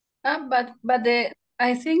 But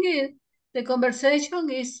I think the conversation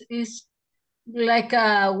is like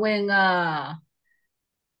when a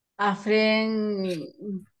friend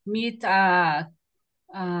meet a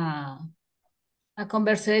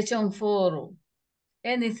conversation for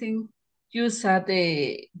anything, use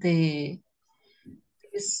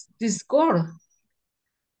this score.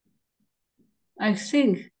 I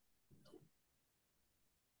think.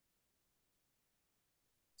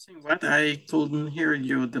 What? I couldn't hear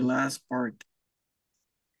you the last part.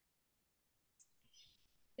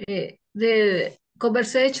 The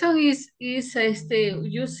conversation is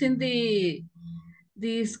using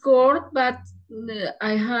the score, but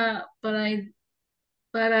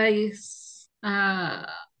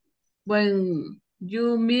when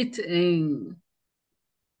you meet in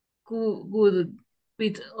good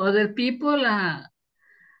with other people,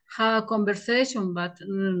 have a conversation, but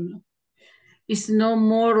it's no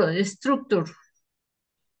more structured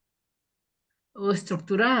or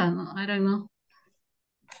estructurada. No? I don't know.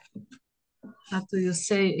 How do you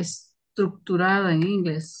say estructurada in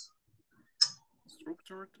English?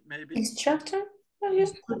 Structured, maybe. Structured?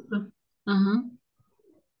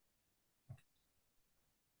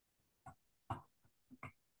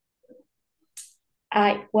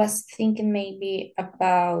 I was thinking maybe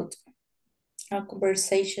about a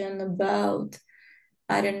conversation about,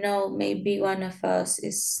 I don't know, maybe one of us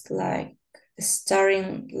is like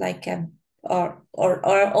starting like or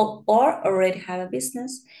already have a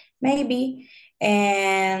business, maybe,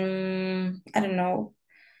 and I don't know,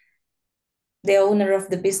 the owner of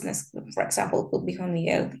the business, for example, could be Juan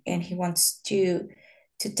Miguel, and he wants to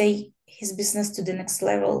take his business to the next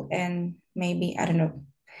level, and maybe, I don't know,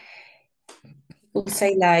 we'll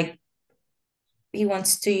say like he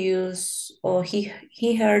wants to use, or he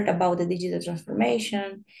heard about the digital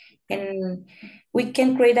transformation, and we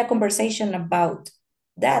can create a conversation about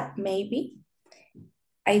that. Maybe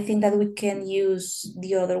I think that we can use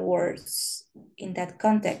the other words in that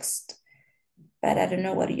context, but I don't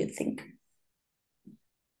know, what do you think?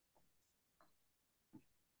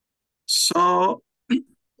 So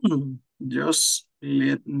just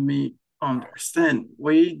let me understand.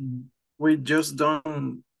 We just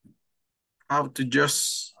don't have to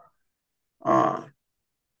just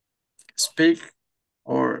speak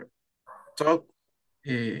or talk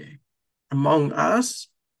among us,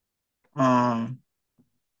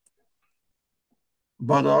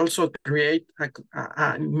 but also create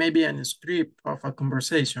maybe a script of a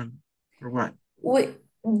conversation, or what?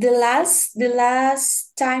 The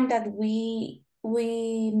last time that we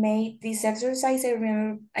made this exercise, I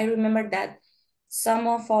remember that some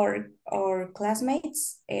of our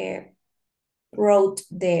classmates wrote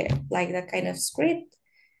that kind of script.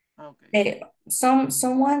 Okay. Some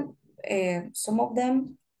of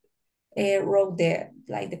them wrote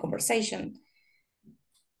the conversation,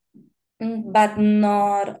 but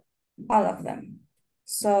not all of them.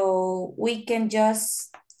 So we can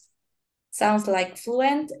just sounds like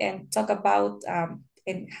fluent and talk about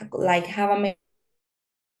and like have a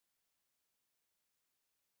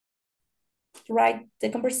write the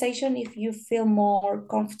conversation if you feel more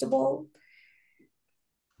comfortable.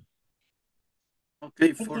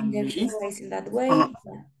 Okay, for me, in that way.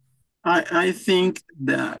 I think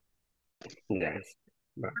that yes.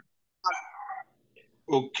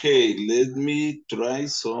 Okay, let me try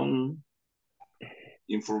some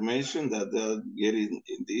information that I'll get in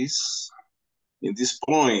this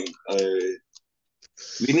point.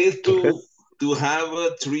 We need to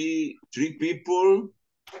have three people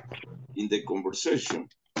in the conversation.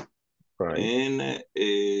 Right. And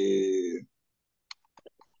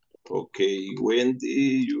okay,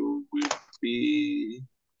 Wendy, you will be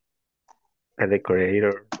A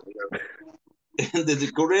decorator. the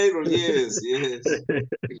decorator. Yes, yes.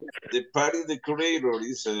 The party decorator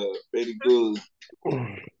is very good.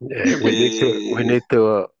 Yeah, we need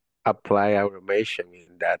to apply automation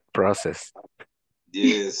in that process.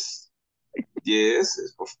 Yes, yes,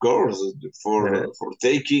 of course. For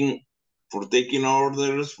taking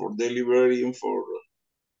orders, for delivering, for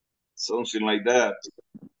something like that.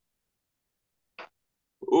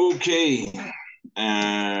 Okay,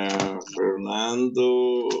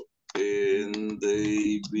 Fernando and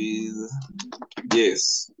David.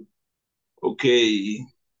 Yes. Okay.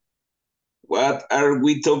 What are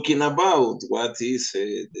we talking about? What is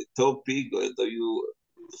the topic? Do you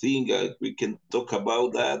think we can talk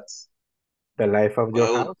about that? The life of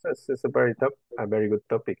your house is a very good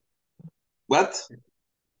topic. What?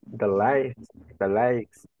 The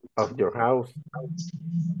lights of your house.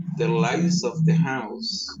 The lights of the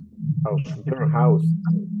house. Of your house.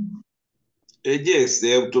 Yes,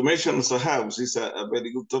 the automation of a house is a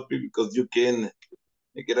very good topic because you can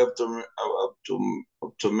get up to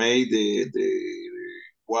automate the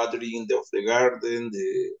watering of the garden,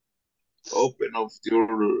 the open of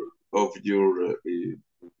your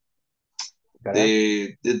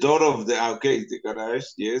the door of the garage.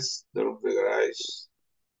 Yes, door of the garage.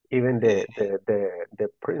 Even the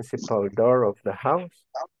principal door of the house.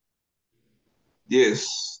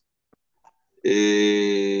 Yes.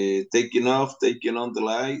 Taking on the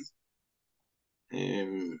light.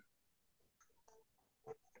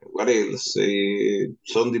 What else?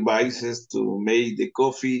 Some devices to make the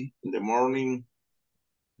coffee in the morning.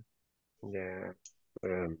 Yeah.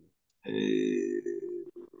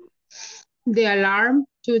 The alarm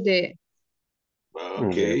to the.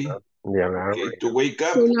 Okay. The alarm. Okay. To wake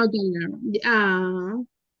up. To know the alarm.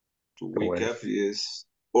 To wake up, yes.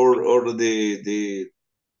 Or the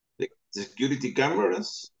security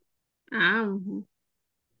cameras. Yeah.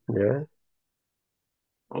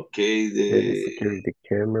 Okay. The security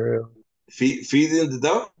camera. Feeding the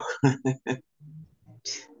dog.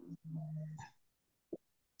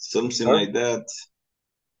 Something like that.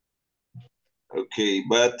 Okay,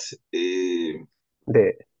 but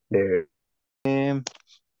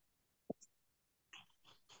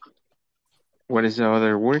what is the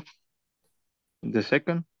other word? The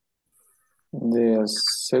second? The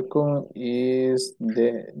second is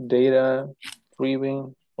the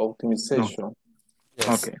data-driven optimization. No.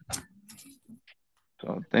 Yes. Okay.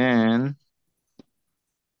 So then,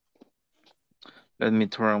 let me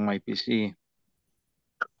turn on my PC.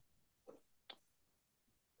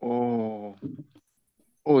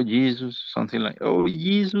 Oh, Jesus, something like, oh,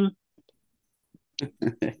 Jesus.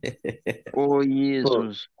 Oh,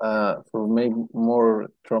 Jesus. For maybe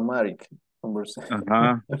more traumatic conversation.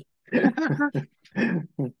 Oh,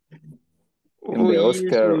 And the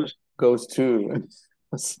Oscar Jesus. goes to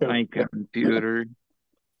My computer.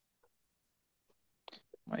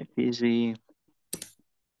 My PC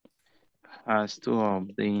has to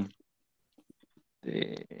update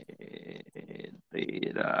the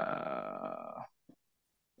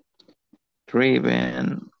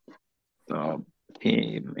data-driven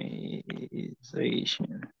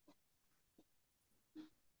optimization.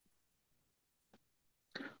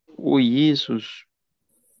 Oh, Jesus.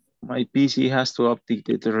 My PC has to update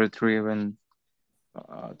the data-driven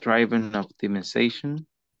driven optimization.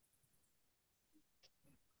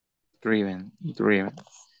 Driven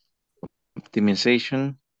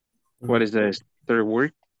optimization. What is the third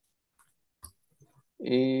word?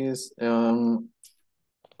 Is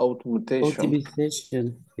automation.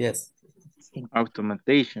 Optimization, yes.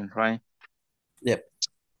 Automation, right? Yep.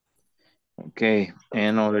 Okay,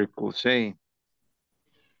 another could say,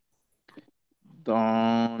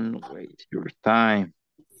 don't waste your time.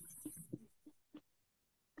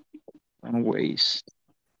 Don't waste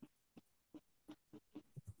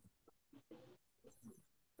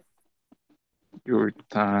your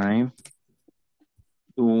time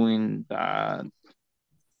doing that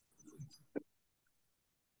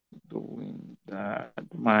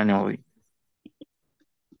manually.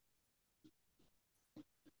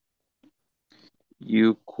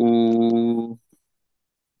 You could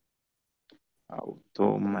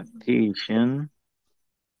automation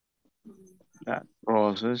that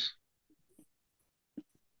process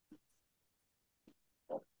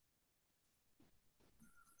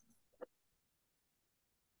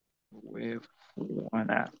with one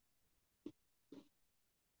app.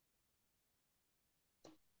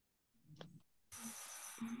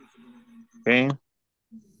 Okay.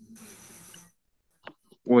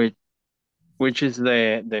 Which is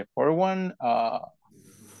the fourth one?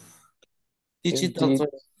 Digital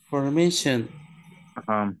transformation.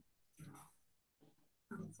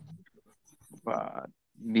 But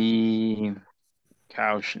be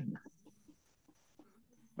caution.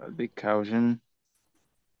 But be caution.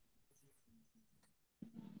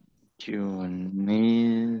 You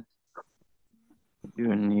need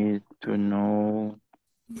to know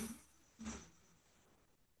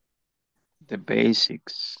the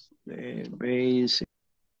basics. The basics.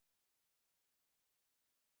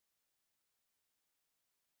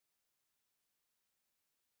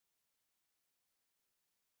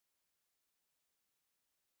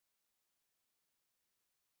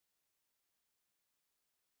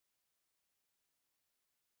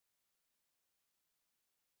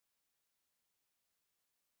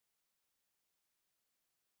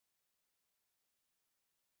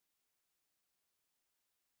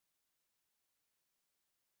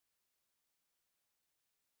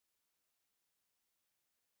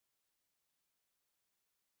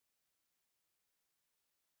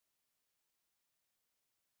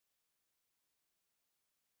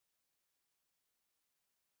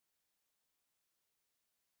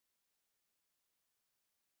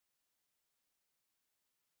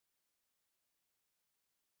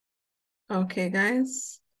 Okay,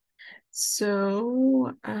 guys.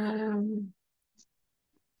 So,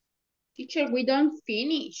 teacher, we don't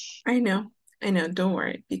finish. I know, don't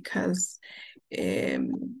worry, because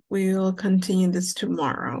we'll continue this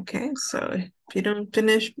tomorrow, okay? So if you don't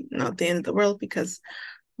finish, not the end of the world, because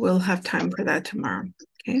we'll have time for that tomorrow,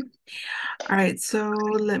 okay? All right, so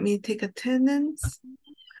let me take attendance.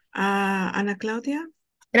 Ana Claudia?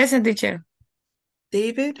 Present, teacher.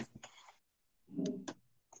 David?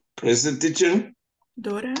 Present, teacher.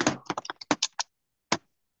 Dora?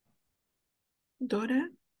 Dora?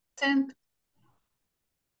 Present.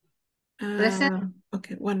 Present.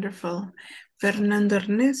 Okay, wonderful. Fernando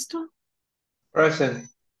Ernesto? Present.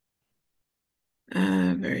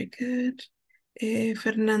 Very good.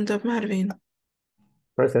 Fernando Marvin?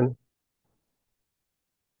 Present.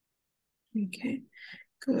 Okay,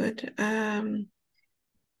 good.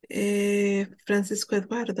 Francisco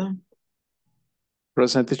Eduardo?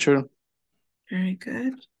 Present, teacher. Very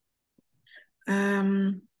good.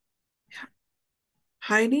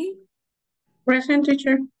 Heidi? Present,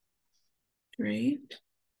 teacher. Great.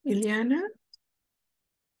 Ileana?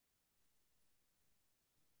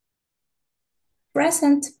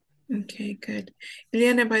 Present. Okay, good.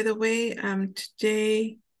 Ileana, by the way,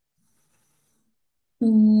 today...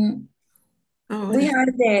 We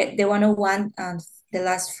had the 101 on the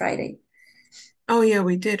last Friday. Oh, yeah,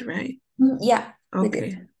 we did, right? Yeah, okay. we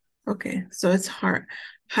did. Okay, so it's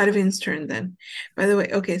Harvin's turn then. By the way,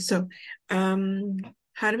 okay, so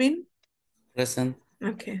Harvin? Present.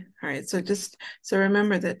 Okay, all right. So so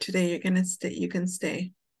remember that today you're gonna stay. You can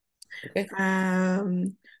stay. Okay.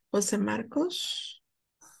 Jose Marcos.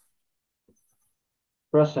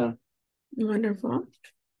 Present. Wonderful.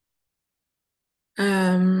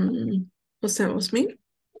 Jose Osmin.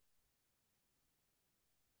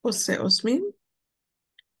 Jose Osmin.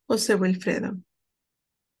 Jose Wilfredo.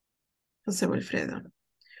 Jose Wilfredo.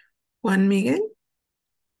 Juan Miguel.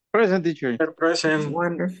 Present, teacher. Present.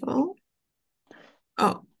 Wonderful.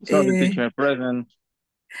 Oh, sorry, teacher. Present.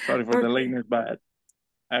 Sorry for okay. the lateness, but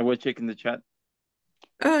I was checking the chat.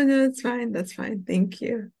 Oh, no, that's fine. That's fine. Thank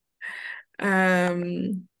you.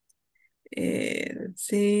 Let's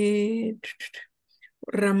see.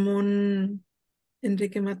 Ramon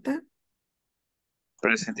Enrique Mata.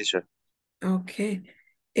 Present, teacher. Okay.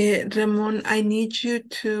 Ramon, I need you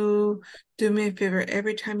to do me a favor.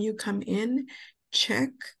 Every time you come in, check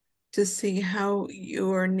to see how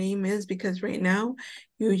your name is, because right now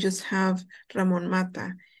you just have Ramon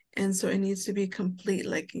Mata. And so it needs to be complete,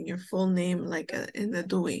 like in your full name, like in the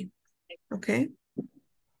DUI. Okay?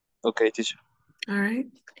 Okay, teacher. All right.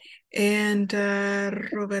 And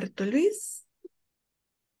Roberto Luis.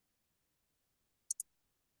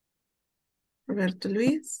 Roberto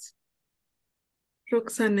Luis.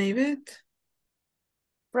 Roxana Yvette.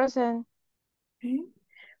 Present. Okay.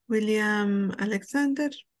 William Alexander.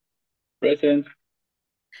 Present.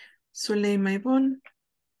 Suleima Ivonne.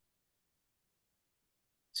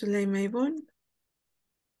 Suleima Ivonne.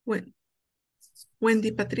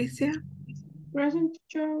 Wendy Patricia. Present,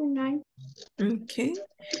 teacher. 9. Okay.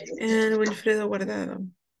 And Wilfredo Guardado.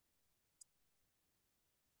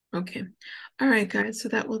 Okay. All right, guys. So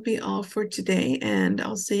that will be all for today. And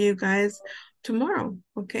I'll see you guys tomorrow.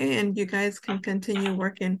 Okay. And you guys can continue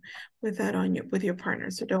working with that on with your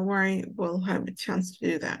partner. So don't worry, we'll have a chance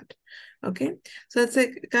to do that. Okay. So that's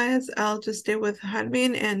it, guys. I'll just stay with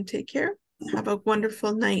Hadmin and take care. Have a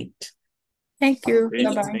wonderful night. Thank you.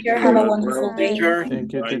 Bye-bye. Teacher, have a wonderful day.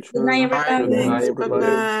 Thank you, teacher. Good night, everybody. Good night, Thanks. everybody.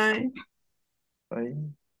 Bye-bye. Bye.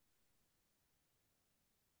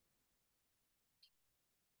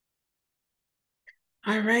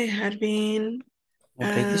 All right, Hadmin.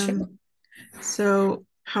 Okay, teacher. So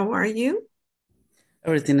how are you?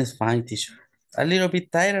 Everything is fine, teacher. A little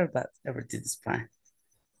bit tired, but everything is fine.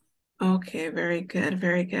 Okay, very good,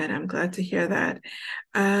 very good. I'm glad to hear that.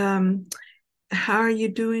 How are you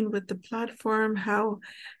doing with the platform?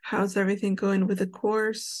 How's everything going with the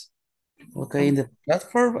course? Okay, in the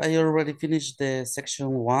platform, I already finished the section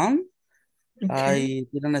 1. Okay. I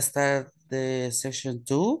didn't start the section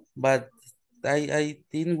 2, but I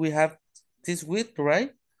think we have this week,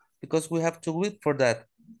 right? Because we have 2 weeks for that.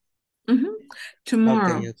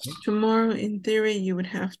 Tomorrow. Okay. Tomorrow, in theory, you would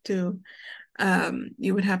have to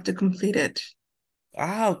complete it.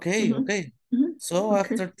 Okay. So Okay.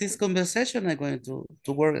 after this conversation, I'm going to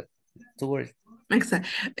work. Exactly.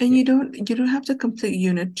 And you don't have to complete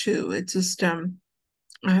unit 2. It's just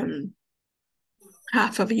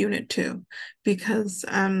half of unit 2, because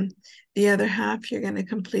the other half you're going to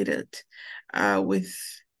complete it with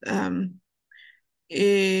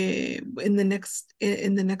in the next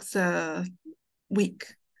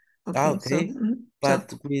week. Okay.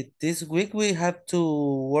 But with this week we have to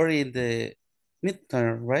worry in the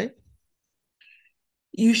midterm, right?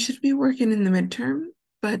 You should be working in the midterm,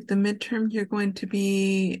 but the midterm you're going to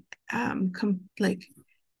be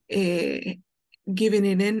giving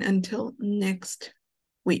it in until next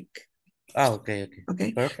week. Okay.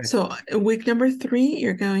 Perfect. So week number 3,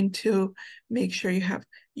 you're going to make sure you have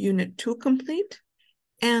unit 2 complete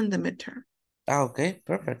and the midterm. Okay,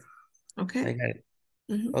 perfect. Okay. I got it.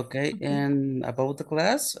 Okay, and about the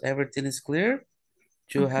class, everything is clear.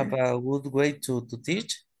 You have a good way to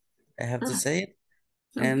teach, I have to say it.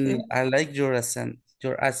 And I like your accent.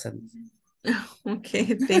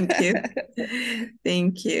 Okay, thank you.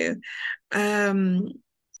 Thank you.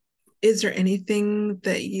 Is there anything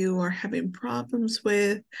that you are having problems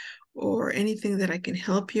with, or anything that I can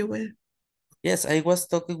help you with? Yes, I was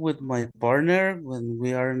talking with my partner when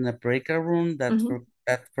we are in a breakout room that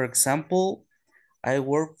for example, I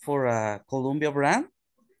work for a Columbia brand,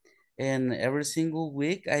 and every single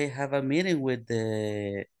week I have a meeting with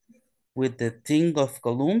the team of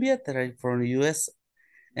Columbia that are from the US.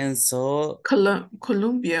 And so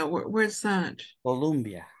Columbia, where's that?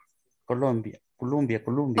 Columbia. Oh,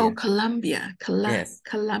 Columbia. Yes.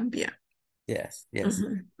 Columbia. Yes.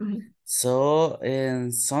 So,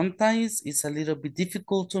 and sometimes it's a little bit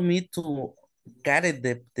difficult to me to get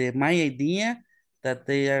it, my idea that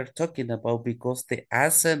they are talking about, because the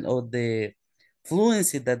accent or the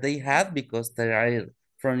fluency that they have, because they are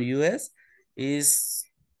from US, is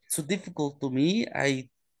too difficult to me. I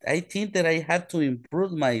think that I have to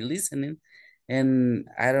improve my listening, and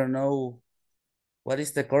I don't know what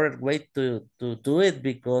is the correct way to do it,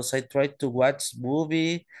 because I try to watch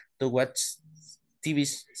to watch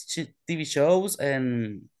TV shows,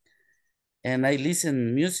 and I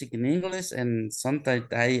listen music in English, and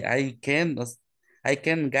sometimes I can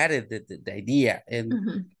get it, the idea, and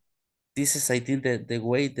this is, I think, the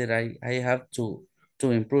way that I have to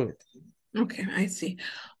improve it. Okay, I see.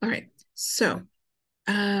 All right. So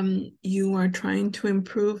you are trying to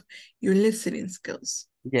improve your listening skills.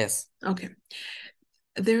 Yes. Okay.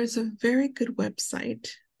 There's a very good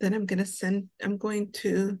website that I'm going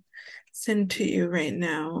to send to you right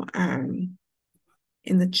now.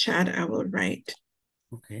 In the chat, I will write.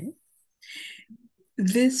 Okay.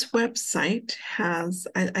 This website has,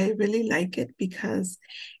 I really like it because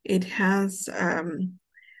it has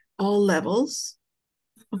all levels.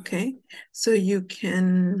 Okay. So you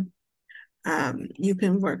can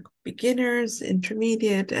work beginners,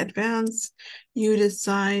 intermediate, advanced. You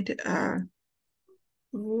decide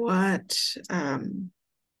what, just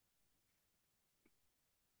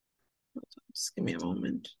give me a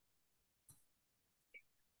moment.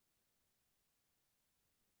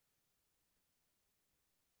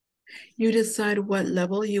 You decide what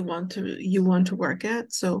level you want to work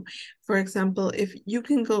at. So for example, if you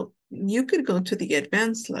could go to the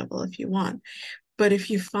advanced level if you want, but if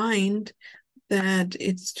you find that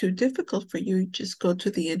it's too difficult for you, just go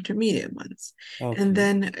to the intermediate ones. Okay. And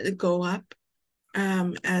then go up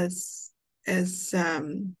as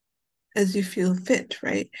you feel fit,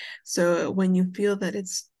 right? So when you feel that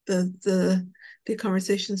it's the the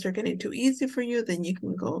conversations are getting too easy for you, then you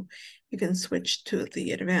can switch to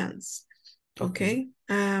the advanced. Okay.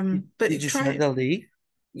 But did you try share the link?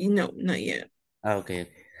 No, not yet. Okay.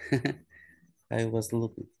 I was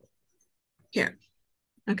looking for. Here.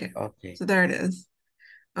 Okay. Okay. So there it is.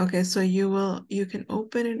 Okay, so you can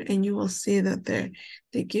open it and you will see that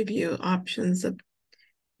they give you options of,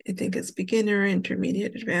 I think it's beginner,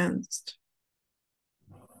 intermediate, advanced.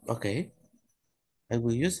 Okay. I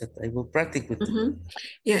will use it. I will practice with it.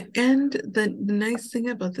 Yeah, and the nice thing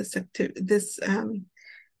about this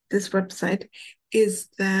this website is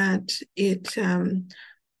that it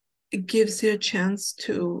gives you a chance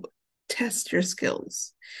to test your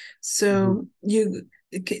skills. So you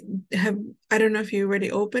have, I don't know if you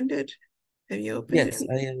already opened it. Have you opened it? Yes,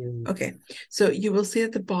 I am. Okay, so you will see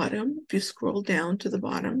at the bottom, if you scroll down to the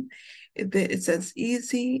bottom, it says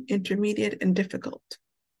easy, intermediate, and difficult.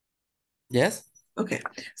 Yes. Okay,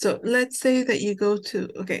 so let's say that you go to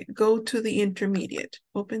the intermediate.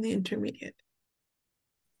 Open the intermediate.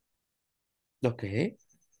 Okay.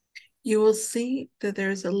 You will see that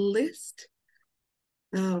there's a list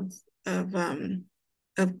of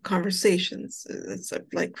conversations. It's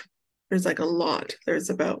like there's like a lot. There's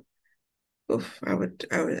about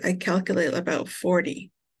I calculate about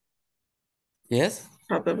 40. Yes.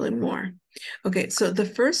 Probably more. Okay, so the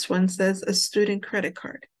first one says a student credit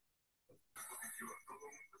card.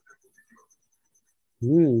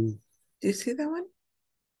 Do you see that one?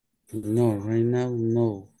 No, right now,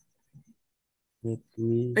 no. Let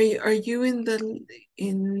me. Are you in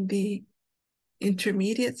the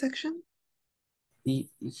intermediate section? Let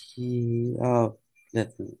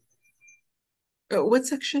me. What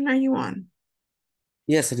section are you on?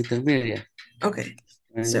 Yes, intermediate. Okay.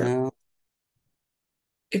 Right So now.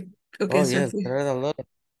 okay, Oh, so yes, there are a lot.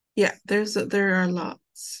 Yeah, there are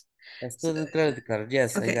lots. A student credit card.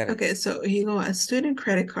 Yes, I got it. Okay, so you go a student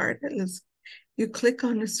credit card. You click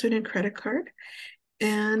on a student credit card,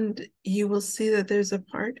 and you will see that there's a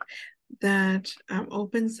part that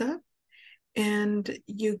opens up, and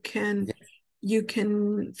you can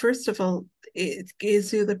first of all, it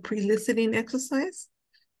gives you the pre-listening exercise.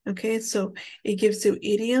 Okay, so it gives you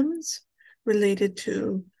idioms related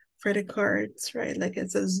to credit cards, right? Like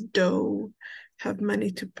it says dough, have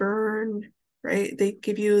money to burn, right? They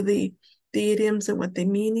give you the idioms and what they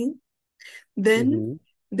meaning. Then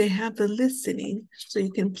they have the listening, so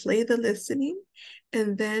you can play the listening,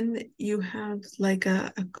 and then you have like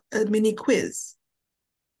a mini quiz.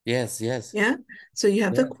 Yes, yes. Yeah, so you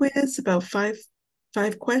have the quiz, about five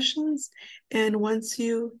questions, and once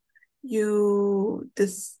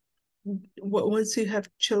once you have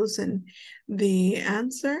chosen the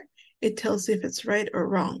answer, it tells you if it's right or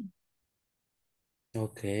wrong.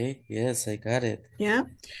 Okay, yes, I got it. Yeah,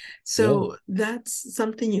 so that's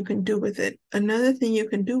something you can do with it. Another thing you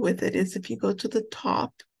can do with it is if you go to the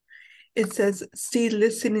top, it says see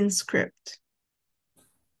listening script.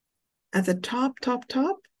 At the top,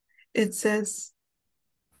 it says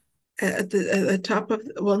at the top of,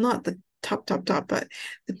 well, not the top, but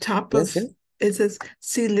the top of, it says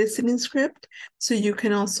see listening script. So you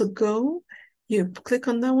can also you click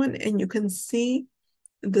on that one and you can see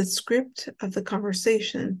the script of the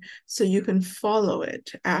conversation, so you can follow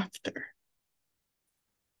it after.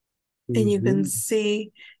 And you can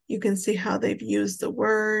see how they've used the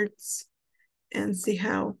words and see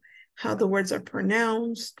how the words are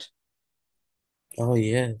pronounced. Oh,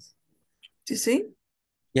 yes. Do you see?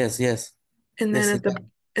 Yes, yes. And then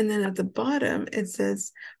at the bottom, it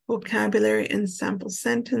says vocabulary and sample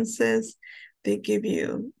sentences. They give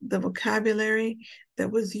you the vocabulary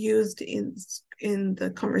that was used in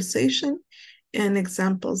the conversation and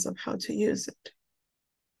examples of how to use it.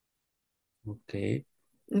 Okay.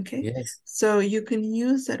 Okay. Yes. So you can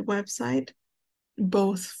use that website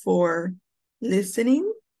both for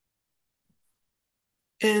listening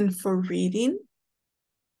and for reading.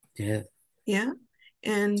 Yeah. Yeah.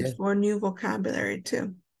 And for new vocabulary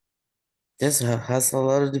too. This has a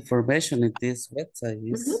lot of information in this website.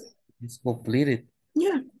 It's completed.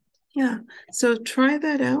 Yeah. So try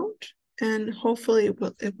that out, and hopefully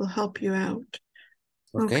it will help you out.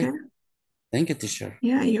 Okay. Thank you, teacher.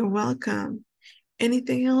 Yeah, you're welcome.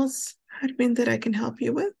 Anything else, Harbin, that I can help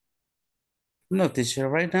you with? No, teacher,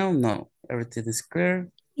 right now, no. Everything is clear.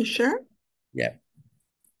 You sure? Yeah.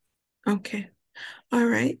 Okay. All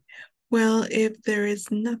right. Well, if there is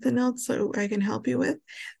nothing else that I can help you with,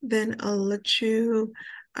 then I'll let you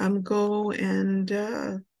go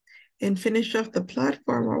and finish off the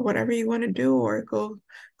platform or whatever you want to do, or go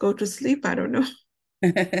to sleep. I don't know.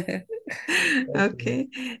 Okay.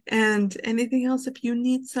 And anything else, if you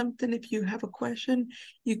need something, if you have a question,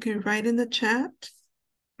 you can write in the chat.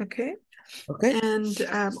 Okay. Okay.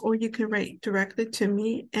 And or you can write directly to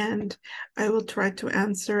me and I will try to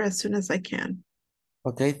answer as soon as I can.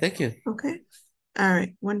 Okay, thank you. Okay. All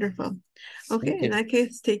right, wonderful. Okay, in that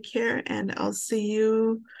case, take care and I'll see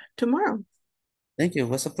you tomorrow. Thank you. It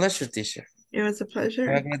was a pleasure, teacher. It was a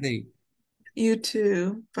pleasure. Have a good day. You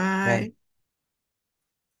too. Bye. Bye.